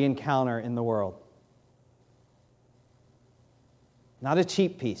that we encounter in the world. Not a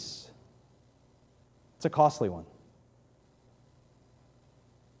cheap peace. It's a costly one.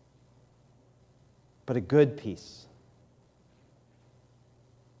 But a good peace.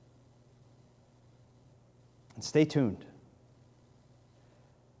 And stay tuned.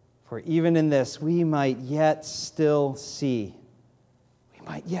 For even in this, we might yet still see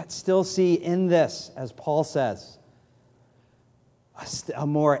in this, as Paul says, a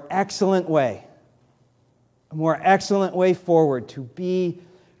more excellent way forward to be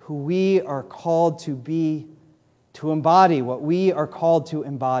who we are called to be, to embody what we are called to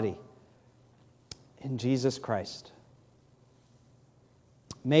embody in Jesus Christ.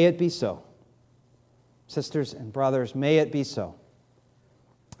 May it be so. Sisters and brothers, may it be so.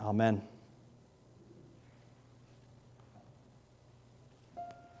 Amen.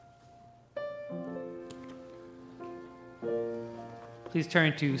 Please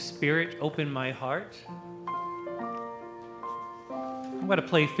turn to Spirit, Open My Heart. I'm going to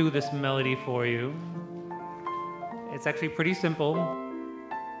play through this melody for you. It's actually pretty simple.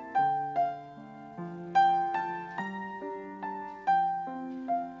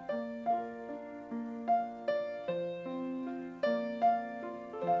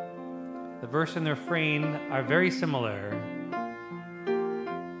 The verse and the refrain are very similar.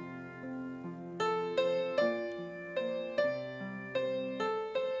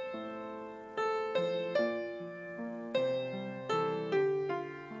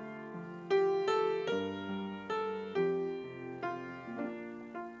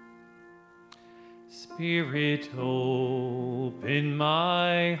 Spirit, open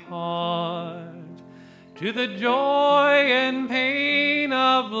my heart to the joy and pain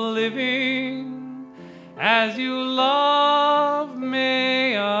of living. As you love,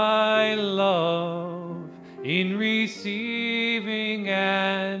 may I love in receiving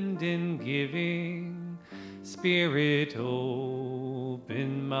and in giving. Spirit,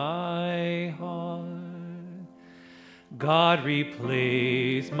 open my heart. God,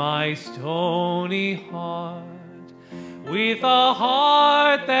 replace my stony heart with a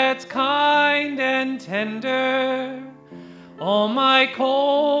heart that's kind and tender. All my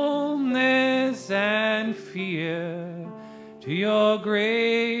coldness and fear, to your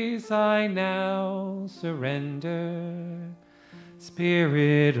grace I now surrender.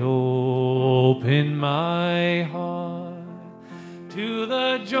 Spirit, open my heart to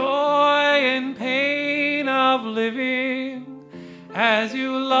the joy and pain of living. As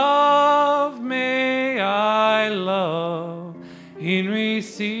you love, may I love in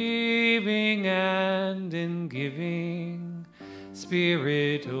receiving and in giving.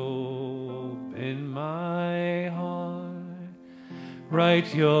 Spirit, open my heart.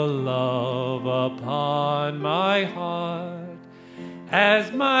 Write your love upon my heart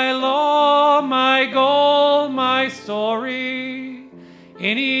as my law, my goal, my story.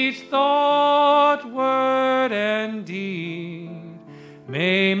 In each thought, word, and deed,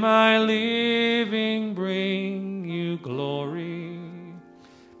 may my living bring you glory.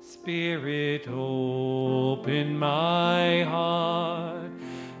 Spirit, open my heart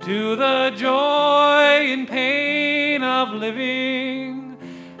to the joy and pain of living.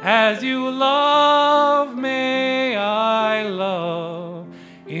 As you love, may I love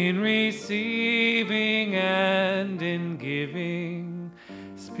in receiving and in giving.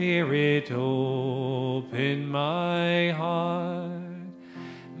 Spirit, open my heart.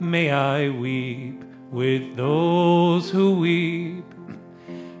 May I weep with those who weep,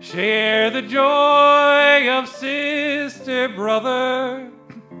 share the joy of sister, brother,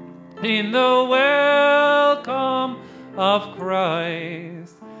 in the welcome of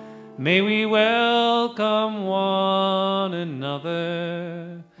Christ. May we welcome one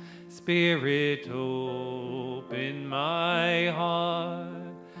another. Spirit, open my heart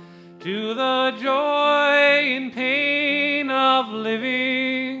to the joy and pain of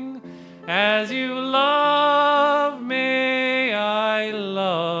living. As you love, may I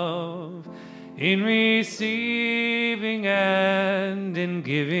love in receiving and in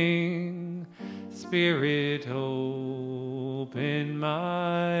giving. Spirit, open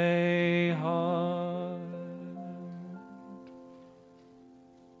my heart.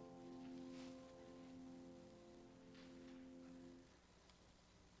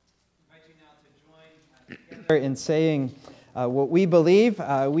 I invite you now to join together in saying what we believe.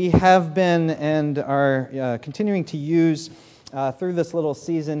 We have been and are continuing to use through this little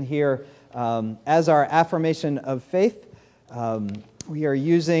season here as our affirmation of faith. We are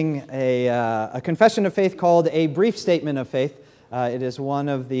using a confession of faith called a brief statement of faith. It is one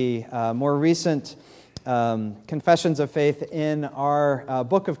of the more recent confessions of faith in our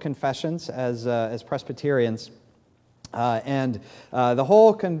book of confessions as Presbyterians. And the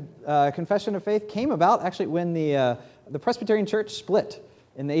whole confession of faith came about actually when the Presbyterian Church split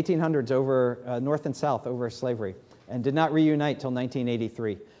in the 1800s over North and South over slavery and did not reunite till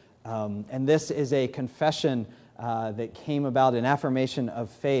 1983. And this is a confession that came about, an affirmation of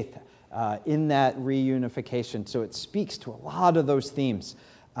faith in that reunification. So it speaks to a lot of those themes.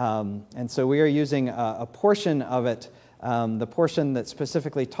 And so we are using a portion of it, the portion that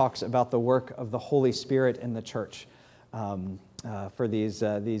specifically talks about the work of the Holy Spirit in the church. For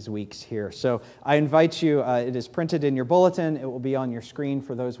these weeks here. So I invite you, it is printed in your bulletin, it will be on your screen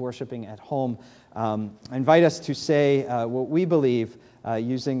for those worshiping at home. I invite us to say what we believe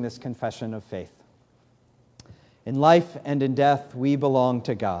using this confession of faith. In life and in death we belong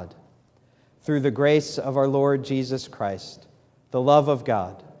to God. Through the grace of our Lord Jesus Christ, the love of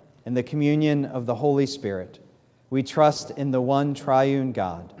God, and the communion of the Holy Spirit, we trust in the one triune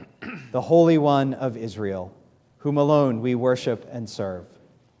God, the Holy One of Israel, whom alone we worship and serve.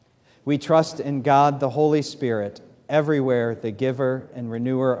 We trust in God the Holy Spirit, everywhere the giver and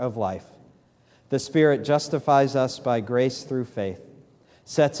renewer of life. The Spirit justifies us by grace through faith,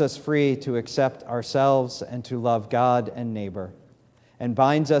 sets us free to accept ourselves and to love God and neighbor, and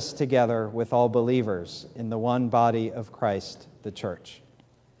binds us together with all believers in the one body of Christ, the church.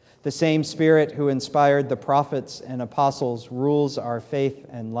 The same Spirit who inspired the prophets and apostles rules our faith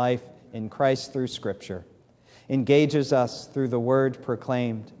and life in Christ through Scripture, engages us through the word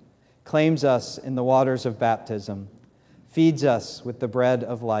proclaimed, claims us in the waters of baptism, feeds us with the bread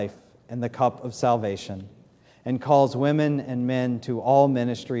of life and the cup of salvation, and calls women and men to all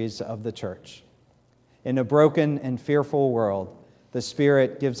ministries of the church. In a broken and fearful world, the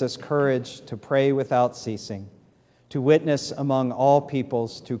Spirit gives us courage to pray without ceasing, to witness among all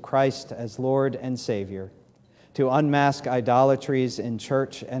peoples to Christ as Lord and Savior, to unmask idolatries in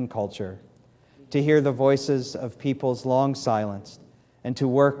church and culture, to hear the voices of peoples long silenced, and to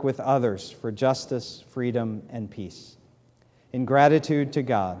work with others for justice, freedom, and peace. In gratitude to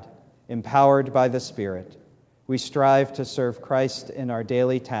God, empowered by the Spirit, we strive to serve Christ in our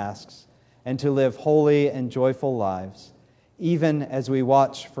daily tasks and to live holy and joyful lives, even as we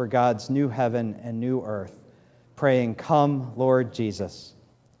watch for God's new heaven and new earth, praying, "Come, Lord Jesus."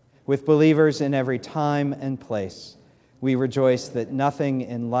 With believers in every time and place, we rejoice that nothing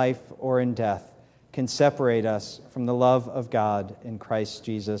in life or in death can separate us from the love of God in Christ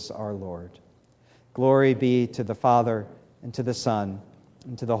Jesus our Lord. Glory be to the Father, and to the Son,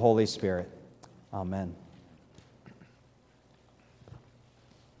 and to the Holy Spirit. Amen.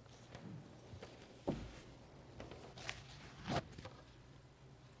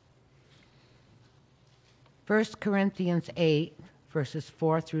 First Corinthians 8, verses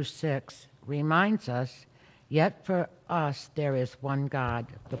 4 through 6 reminds us, "Yet for us there is one God,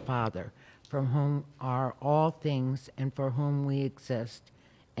 the Father, from whom are all things and for whom we exist,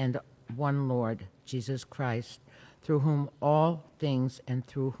 and one Lord, Jesus Christ, through whom all things and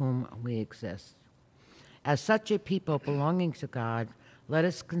through whom we exist." As such a people belonging to God, let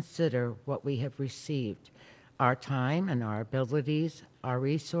us consider what we have received, our time and our abilities, our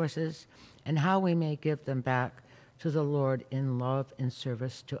resources, and how we may give them back to the Lord in love and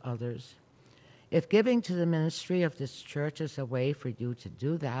service to others. If giving to the ministry of this church is a way for you to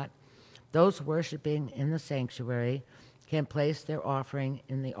do that, those worshiping in the sanctuary can place their offering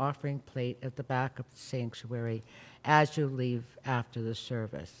in the offering plate at the back of the sanctuary as you leave after the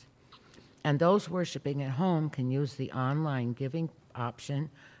service. And those worshiping at home can use the online giving option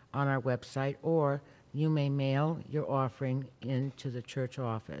on our website, or you may mail your offering into the church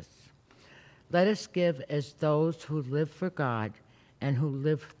office. Let us give as those who live for God and who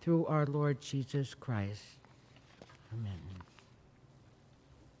live through our Lord Jesus Christ. Amen.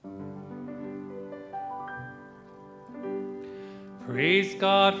 Praise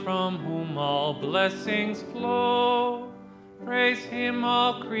God from whom all blessings flow. Praise him,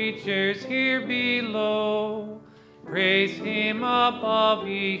 all creatures here below. Praise him above,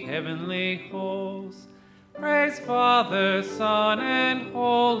 ye heavenly hosts. Praise Father, Son, and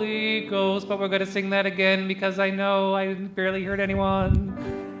Holy Ghost. But we're going to sing that again because I know I barely heard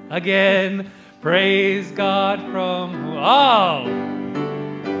anyone. Again, praise God from whom... Oh!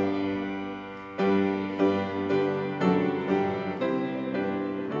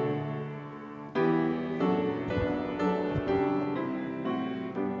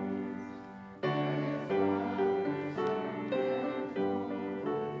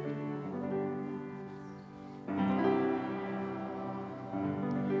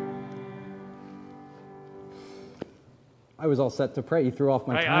 I was all set to pray. You threw off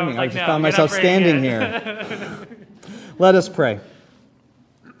my Right, timing. I like, just no, found you're myself not praying standing yet. here. Let us pray.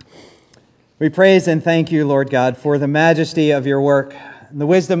 We praise and thank you, Lord God, for the majesty of your work, and the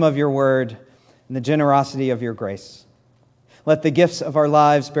wisdom of your word, and the generosity of your grace. Let the gifts of our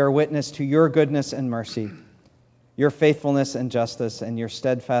lives bear witness to your goodness and mercy, your faithfulness and justice, and your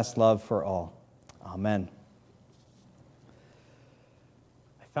steadfast love for all. Amen.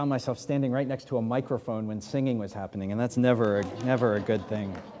 I found myself standing right next to a microphone when singing was happening, and that's never a good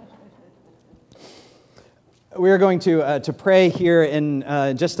thing. We are going to pray here in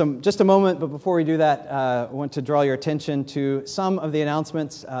just a moment, but before we do that, I want to draw your attention to some of the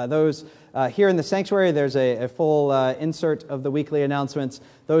announcements. Those here in the sanctuary, there's a full insert of the weekly announcements.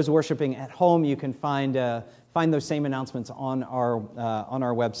 Those worshiping at home, you can find those same announcements on our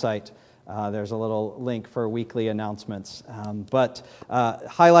website. There's a little link for weekly announcements. But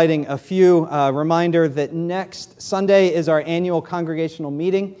highlighting a few, reminder that next Sunday is our annual congregational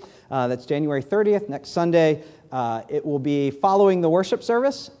meeting. That's January 30th, next Sunday. It will be following the worship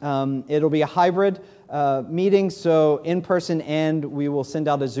service. It'll be a hybrid meeting, so in person, and we will send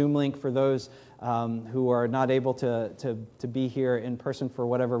out a Zoom link for those who are not able to be here in person for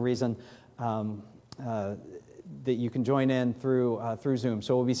whatever reason. That you can join in through Zoom.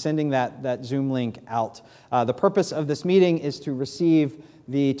 So we'll be sending that Zoom link out. The purpose of this meeting is to receive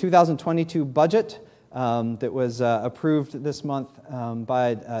the 2022 budget that was approved this month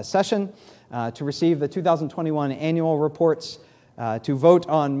by session, to receive the 2021 annual reports, to vote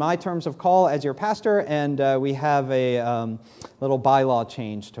on my terms of call as your pastor, and we have a little bylaw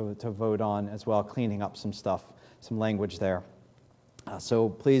change to vote on as well, cleaning up some stuff, some language there. So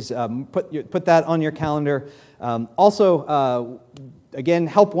please put that on your calendar. Also, again,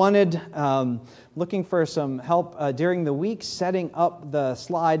 help wanted. Looking for some help during the week setting up the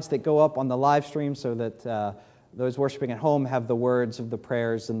slides that go up on the live stream so that those worshiping at home have the words of the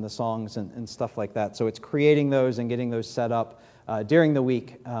prayers and the songs and stuff like that. So it's creating those and getting those set up during the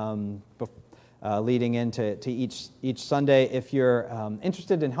week leading into each Sunday. If you're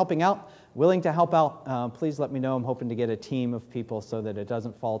interested in helping out, willing to help out, please let me know. I'm hoping to get a team of people so that it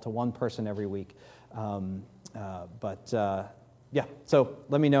doesn't fall to one person every week. Yeah, so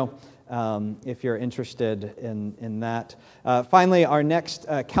let me know if you're interested in that. Finally, our next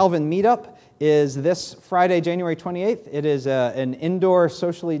Calvin meetup is this Friday, January 28th. It is an indoor,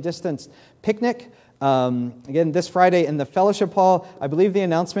 socially distanced picnic. Again, this Friday in the fellowship hall. I believe the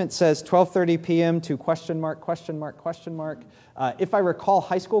announcement says 12:30 p.m. to ? If I recall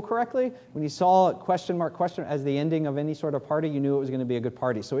high school correctly, when you saw ? as the ending of any sort of party, you knew it was going to be a good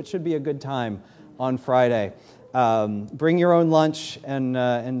party. So it should be a good time on Friday. Bring your own lunch and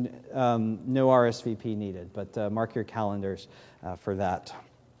no RSVP needed, but mark your calendars for that.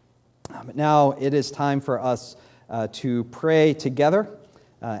 Now it is time for us to pray together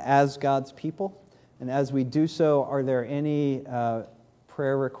as God's people. And as we do so, are there any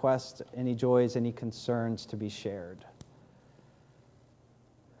prayer requests, any joys, any concerns to be shared?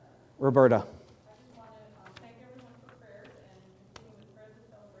 Roberta. I just want to thank everyone for prayers and continue with Fred's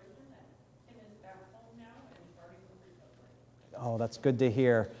celebration that Tim is back home now and starting to recovery. Oh, that's good to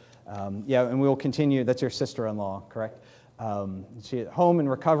hear. Yeah, and we will continue. That's your sister-in-law, correct? She's at home and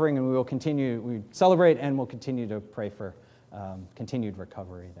recovering, and we will continue. We celebrate and we'll continue to pray for continued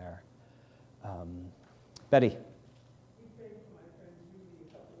recovery there. Betty. We prayed for my friend Judy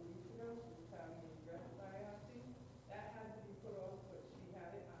a couple of weeks ago. She was having a breast biopsy. That had to be put off, but she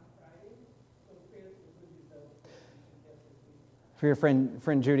had it on Friday. So prayers for good results that she should get this week. For your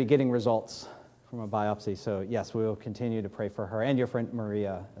friend Judy getting results from a biopsy. So yes, we will continue to pray for her and your friend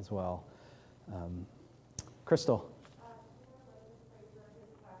Maria as well. Crystal.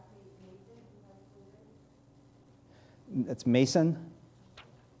 It's Mason.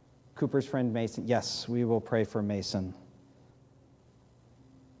 Cooper's friend Mason. Yes, we will pray for Mason.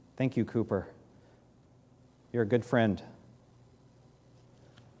 Thank you, Cooper. You're a good friend.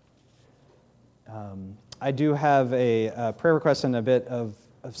 I do have a prayer request and a bit of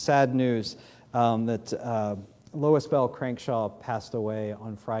sad news that Lois Bell Crankshaw passed away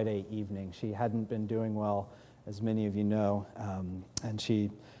on Friday evening. She hadn't been doing well, as many of you know, and she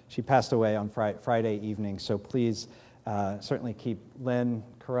passed away on Friday evening. So please certainly keep Lynn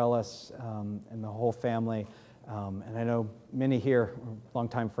Corellis and the whole family. And I know many here are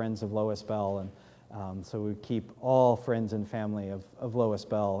longtime friends of Lois Bell, and so we keep all friends and family of Lois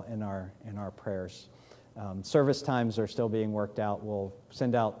Bell in our prayers. Service times are still being worked out. We'll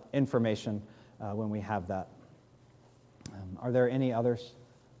send out information when we have that. Are there any others?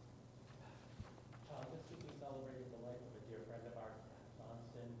 This week we celebrated the life of a dear friend of ours,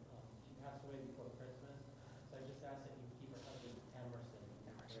 Johnston. She passed away before Christmas, so I just ask that you keep her husband, Emerson, in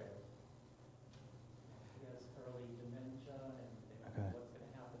your prayers. He has early dementia, and they don't know what's going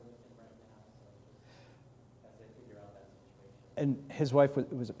to happen with him right now, so just as they figure out that situation. And his wife,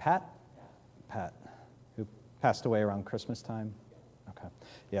 was it Pat? Pat, who passed away around Christmas time? Yeah. Okay.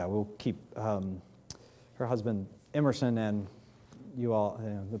 Yeah, we'll keep her husband, Emerson, and you all,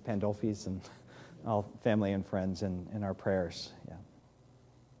 the Pandolfis, and all family and friends in our prayers. Yeah.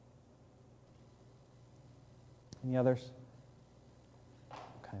 Any others?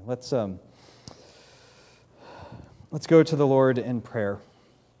 Okay, let's go to the Lord in prayer.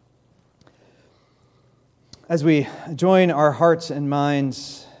 As we join our hearts and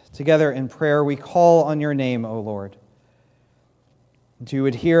minds together in prayer, we call on your name, O Lord. That you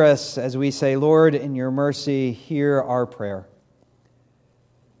would hear us as we say, Lord, in your mercy, hear our prayer.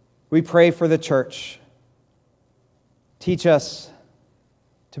 We pray for the church. Teach us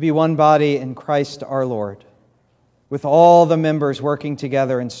to be one body in Christ our Lord, with all the members working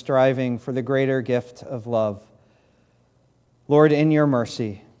together and striving for the greater gift of love. Lord, in your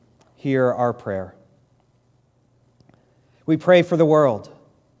mercy, hear our prayer. We pray for the world.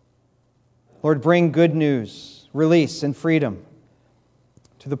 Lord, bring good news, release, and freedom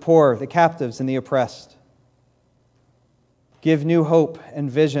to the poor, the captives, and the oppressed. Give new hope and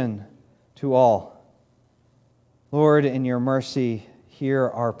vision to all. Lord, in your mercy, hear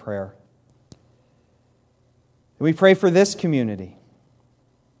our prayer. We pray for this community.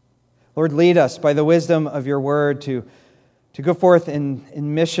 Lord, lead us by the wisdom of your word to go forth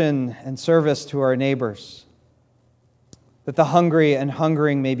in mission and service to our neighbors, that the hungry and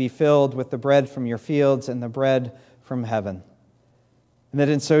hungering may be filled with the bread from your fields and the bread from heaven, and that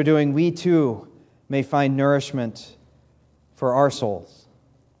in so doing we too may find nourishment for our souls.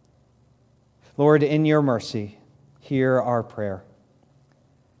 Lord, in your mercy, hear our prayer.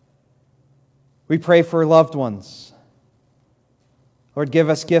 We pray for loved ones. Lord, give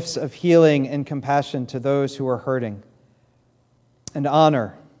us gifts of healing and compassion to those who are hurting, and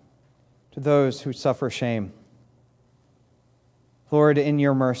honor to those who suffer shame. Lord, in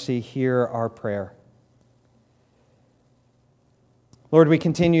your mercy, hear our prayer. Lord, we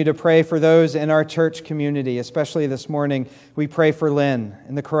continue to pray for those in our church community, especially this morning. We pray for Lynn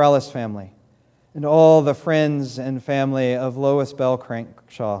and the Corellis family and all the friends and family of Lois Bell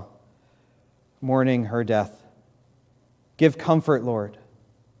Crankshaw mourning her death. Give comfort, Lord,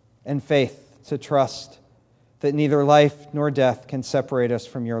 and faith to trust that neither life nor death can separate us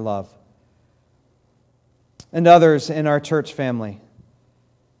from your love. And others in our church family,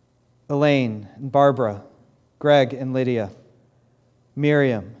 Elaine and Barbara, Greg and Lydia,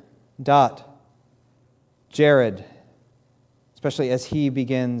 Miriam, Dot, Jared, especially as he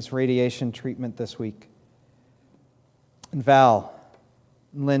begins radiation treatment this week, and Val,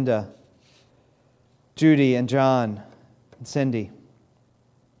 and Linda, Judy and John, and Cindy,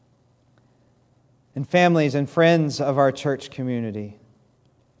 and families and friends of our church community,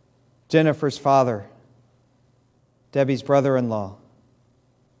 Jennifer's father, Debbie's brother-in-law,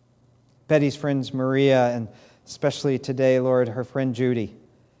 Betty's friends Maria, and especially today, Lord, her friend Judy,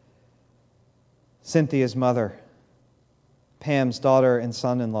 Cynthia's mother, Pam's daughter and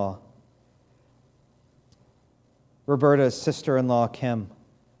son-in-law, Roberta's sister-in-law, Kim,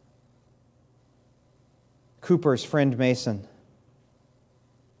 Cooper's friend, Mason,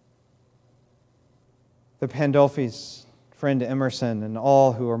 the Pandolfi's friend, Emerson, and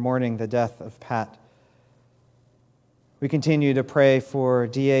all who are mourning the death of Pat. We continue to pray for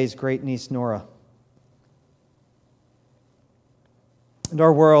D.A.'s great-niece, Nora. And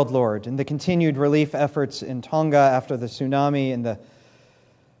our world, Lord, and the continued relief efforts in Tonga after the tsunami and the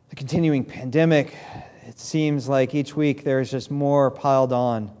continuing pandemic. It seems like each week there's just more piled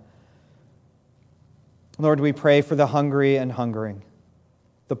on. Lord, we pray for the hungry and hungering,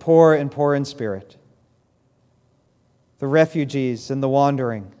 the poor and poor in spirit, the refugees and the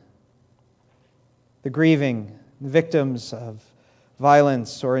wandering, the grieving, the victims of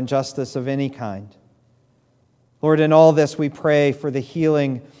violence or injustice of any kind. Lord, in all this we pray for the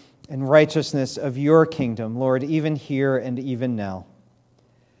healing and righteousness of your kingdom, Lord, even here and even now.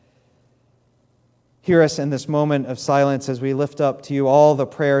 Hear us in this moment of silence as we lift up to you all the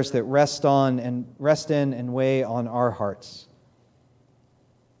prayers that rest in and weigh on our hearts.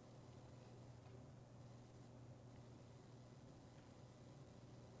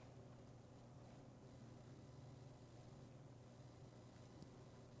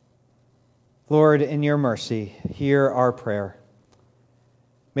 Lord, in your mercy, hear our prayer.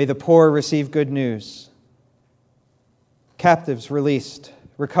 May the poor receive good news, captives released,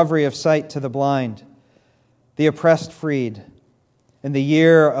 recovery of sight to the blind, the oppressed freed, and the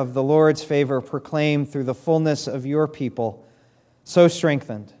year of the Lord's favor proclaimed through the fullness of your people, so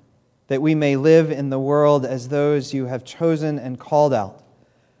strengthened that we may live in the world as those you have chosen and called out.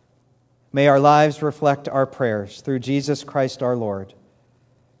 May our lives reflect our prayers through Jesus Christ our Lord,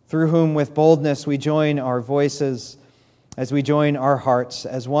 through whom with boldness we join our voices as we join our hearts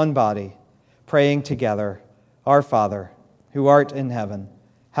as one body, praying together, Our Father, who art in heaven,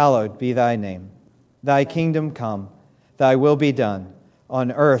 hallowed be thy name. Thy kingdom come, thy will be done,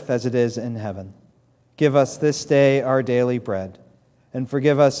 on earth as it is in heaven. Give us this day our daily bread, and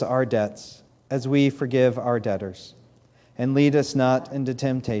forgive us our debts, as we forgive our debtors. And lead us not into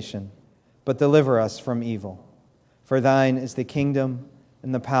temptation, but deliver us from evil. For thine is the kingdom,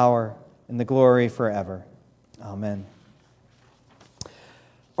 and the power, and the glory forever. Amen.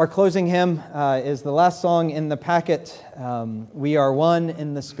 Our closing hymn is the last song in the packet, We Are One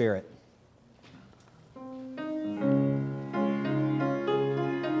in the Spirit.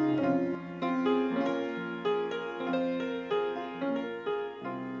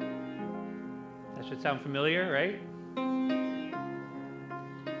 That should sound familiar, right?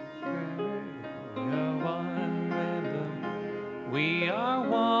 We are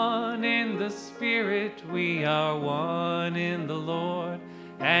one in the Spirit, we are one in the Lord,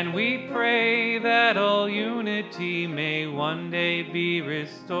 and we pray that all unity may one day be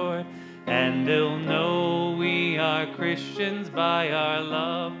restored, and they'll know we are Christians by our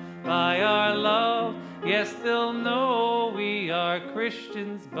love, by our love. Yes, they'll know we are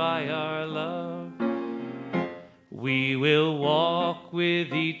Christians by our love. We will walk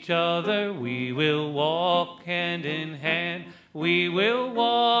with each other, we will walk hand in hand. We will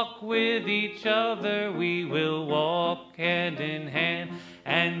walk with each other, we will walk hand in hand,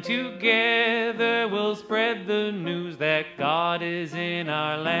 and together we'll spread the news that God is in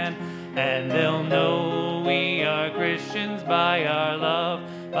our land, and they'll know we are Christians by our love,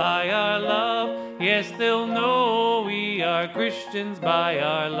 by our love. Yes, they'll know we are Christians by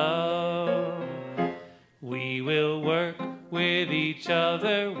our love. We will work with each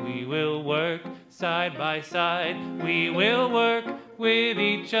other, we will work side by side. We will work with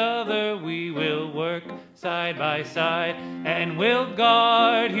each other, we will work side by side, and we'll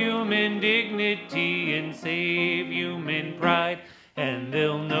guard human dignity and save human pride, and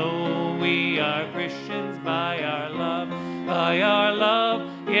they'll know we are Christians by our love, by our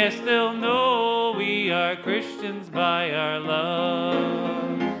love. Yes, they'll know we are Christians by our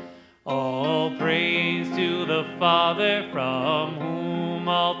love. All praise to the Father, from whom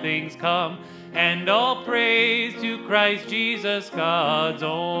all things come, and all praise to Christ Jesus, God's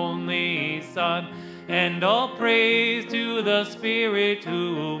only Son, and all praise to the Spirit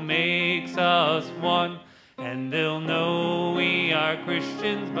who makes us one, and they'll know we are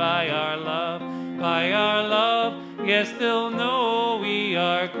Christians by our love, by our love. Yes, they'll know we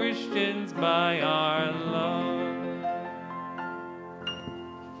are Christians by our love.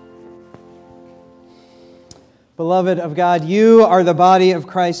 Beloved of God, you are the body of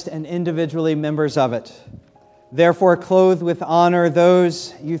Christ and individually members of it. Therefore, clothe with honor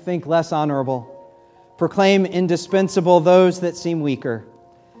those you think less honorable. Proclaim indispensable those that seem weaker.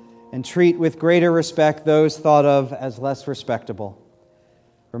 and treat with greater respect those thought of as less respectable,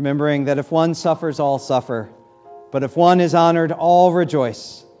 remembering that if one suffers, all suffer, but if one is honored, all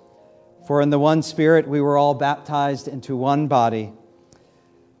rejoice. For in the one Spirit we were all baptized into one body.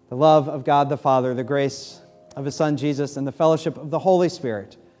 The love of God the Father, the grace of His Son Jesus, and the fellowship of the Holy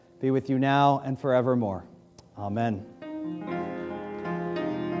Spirit be with you now and forevermore. Amen.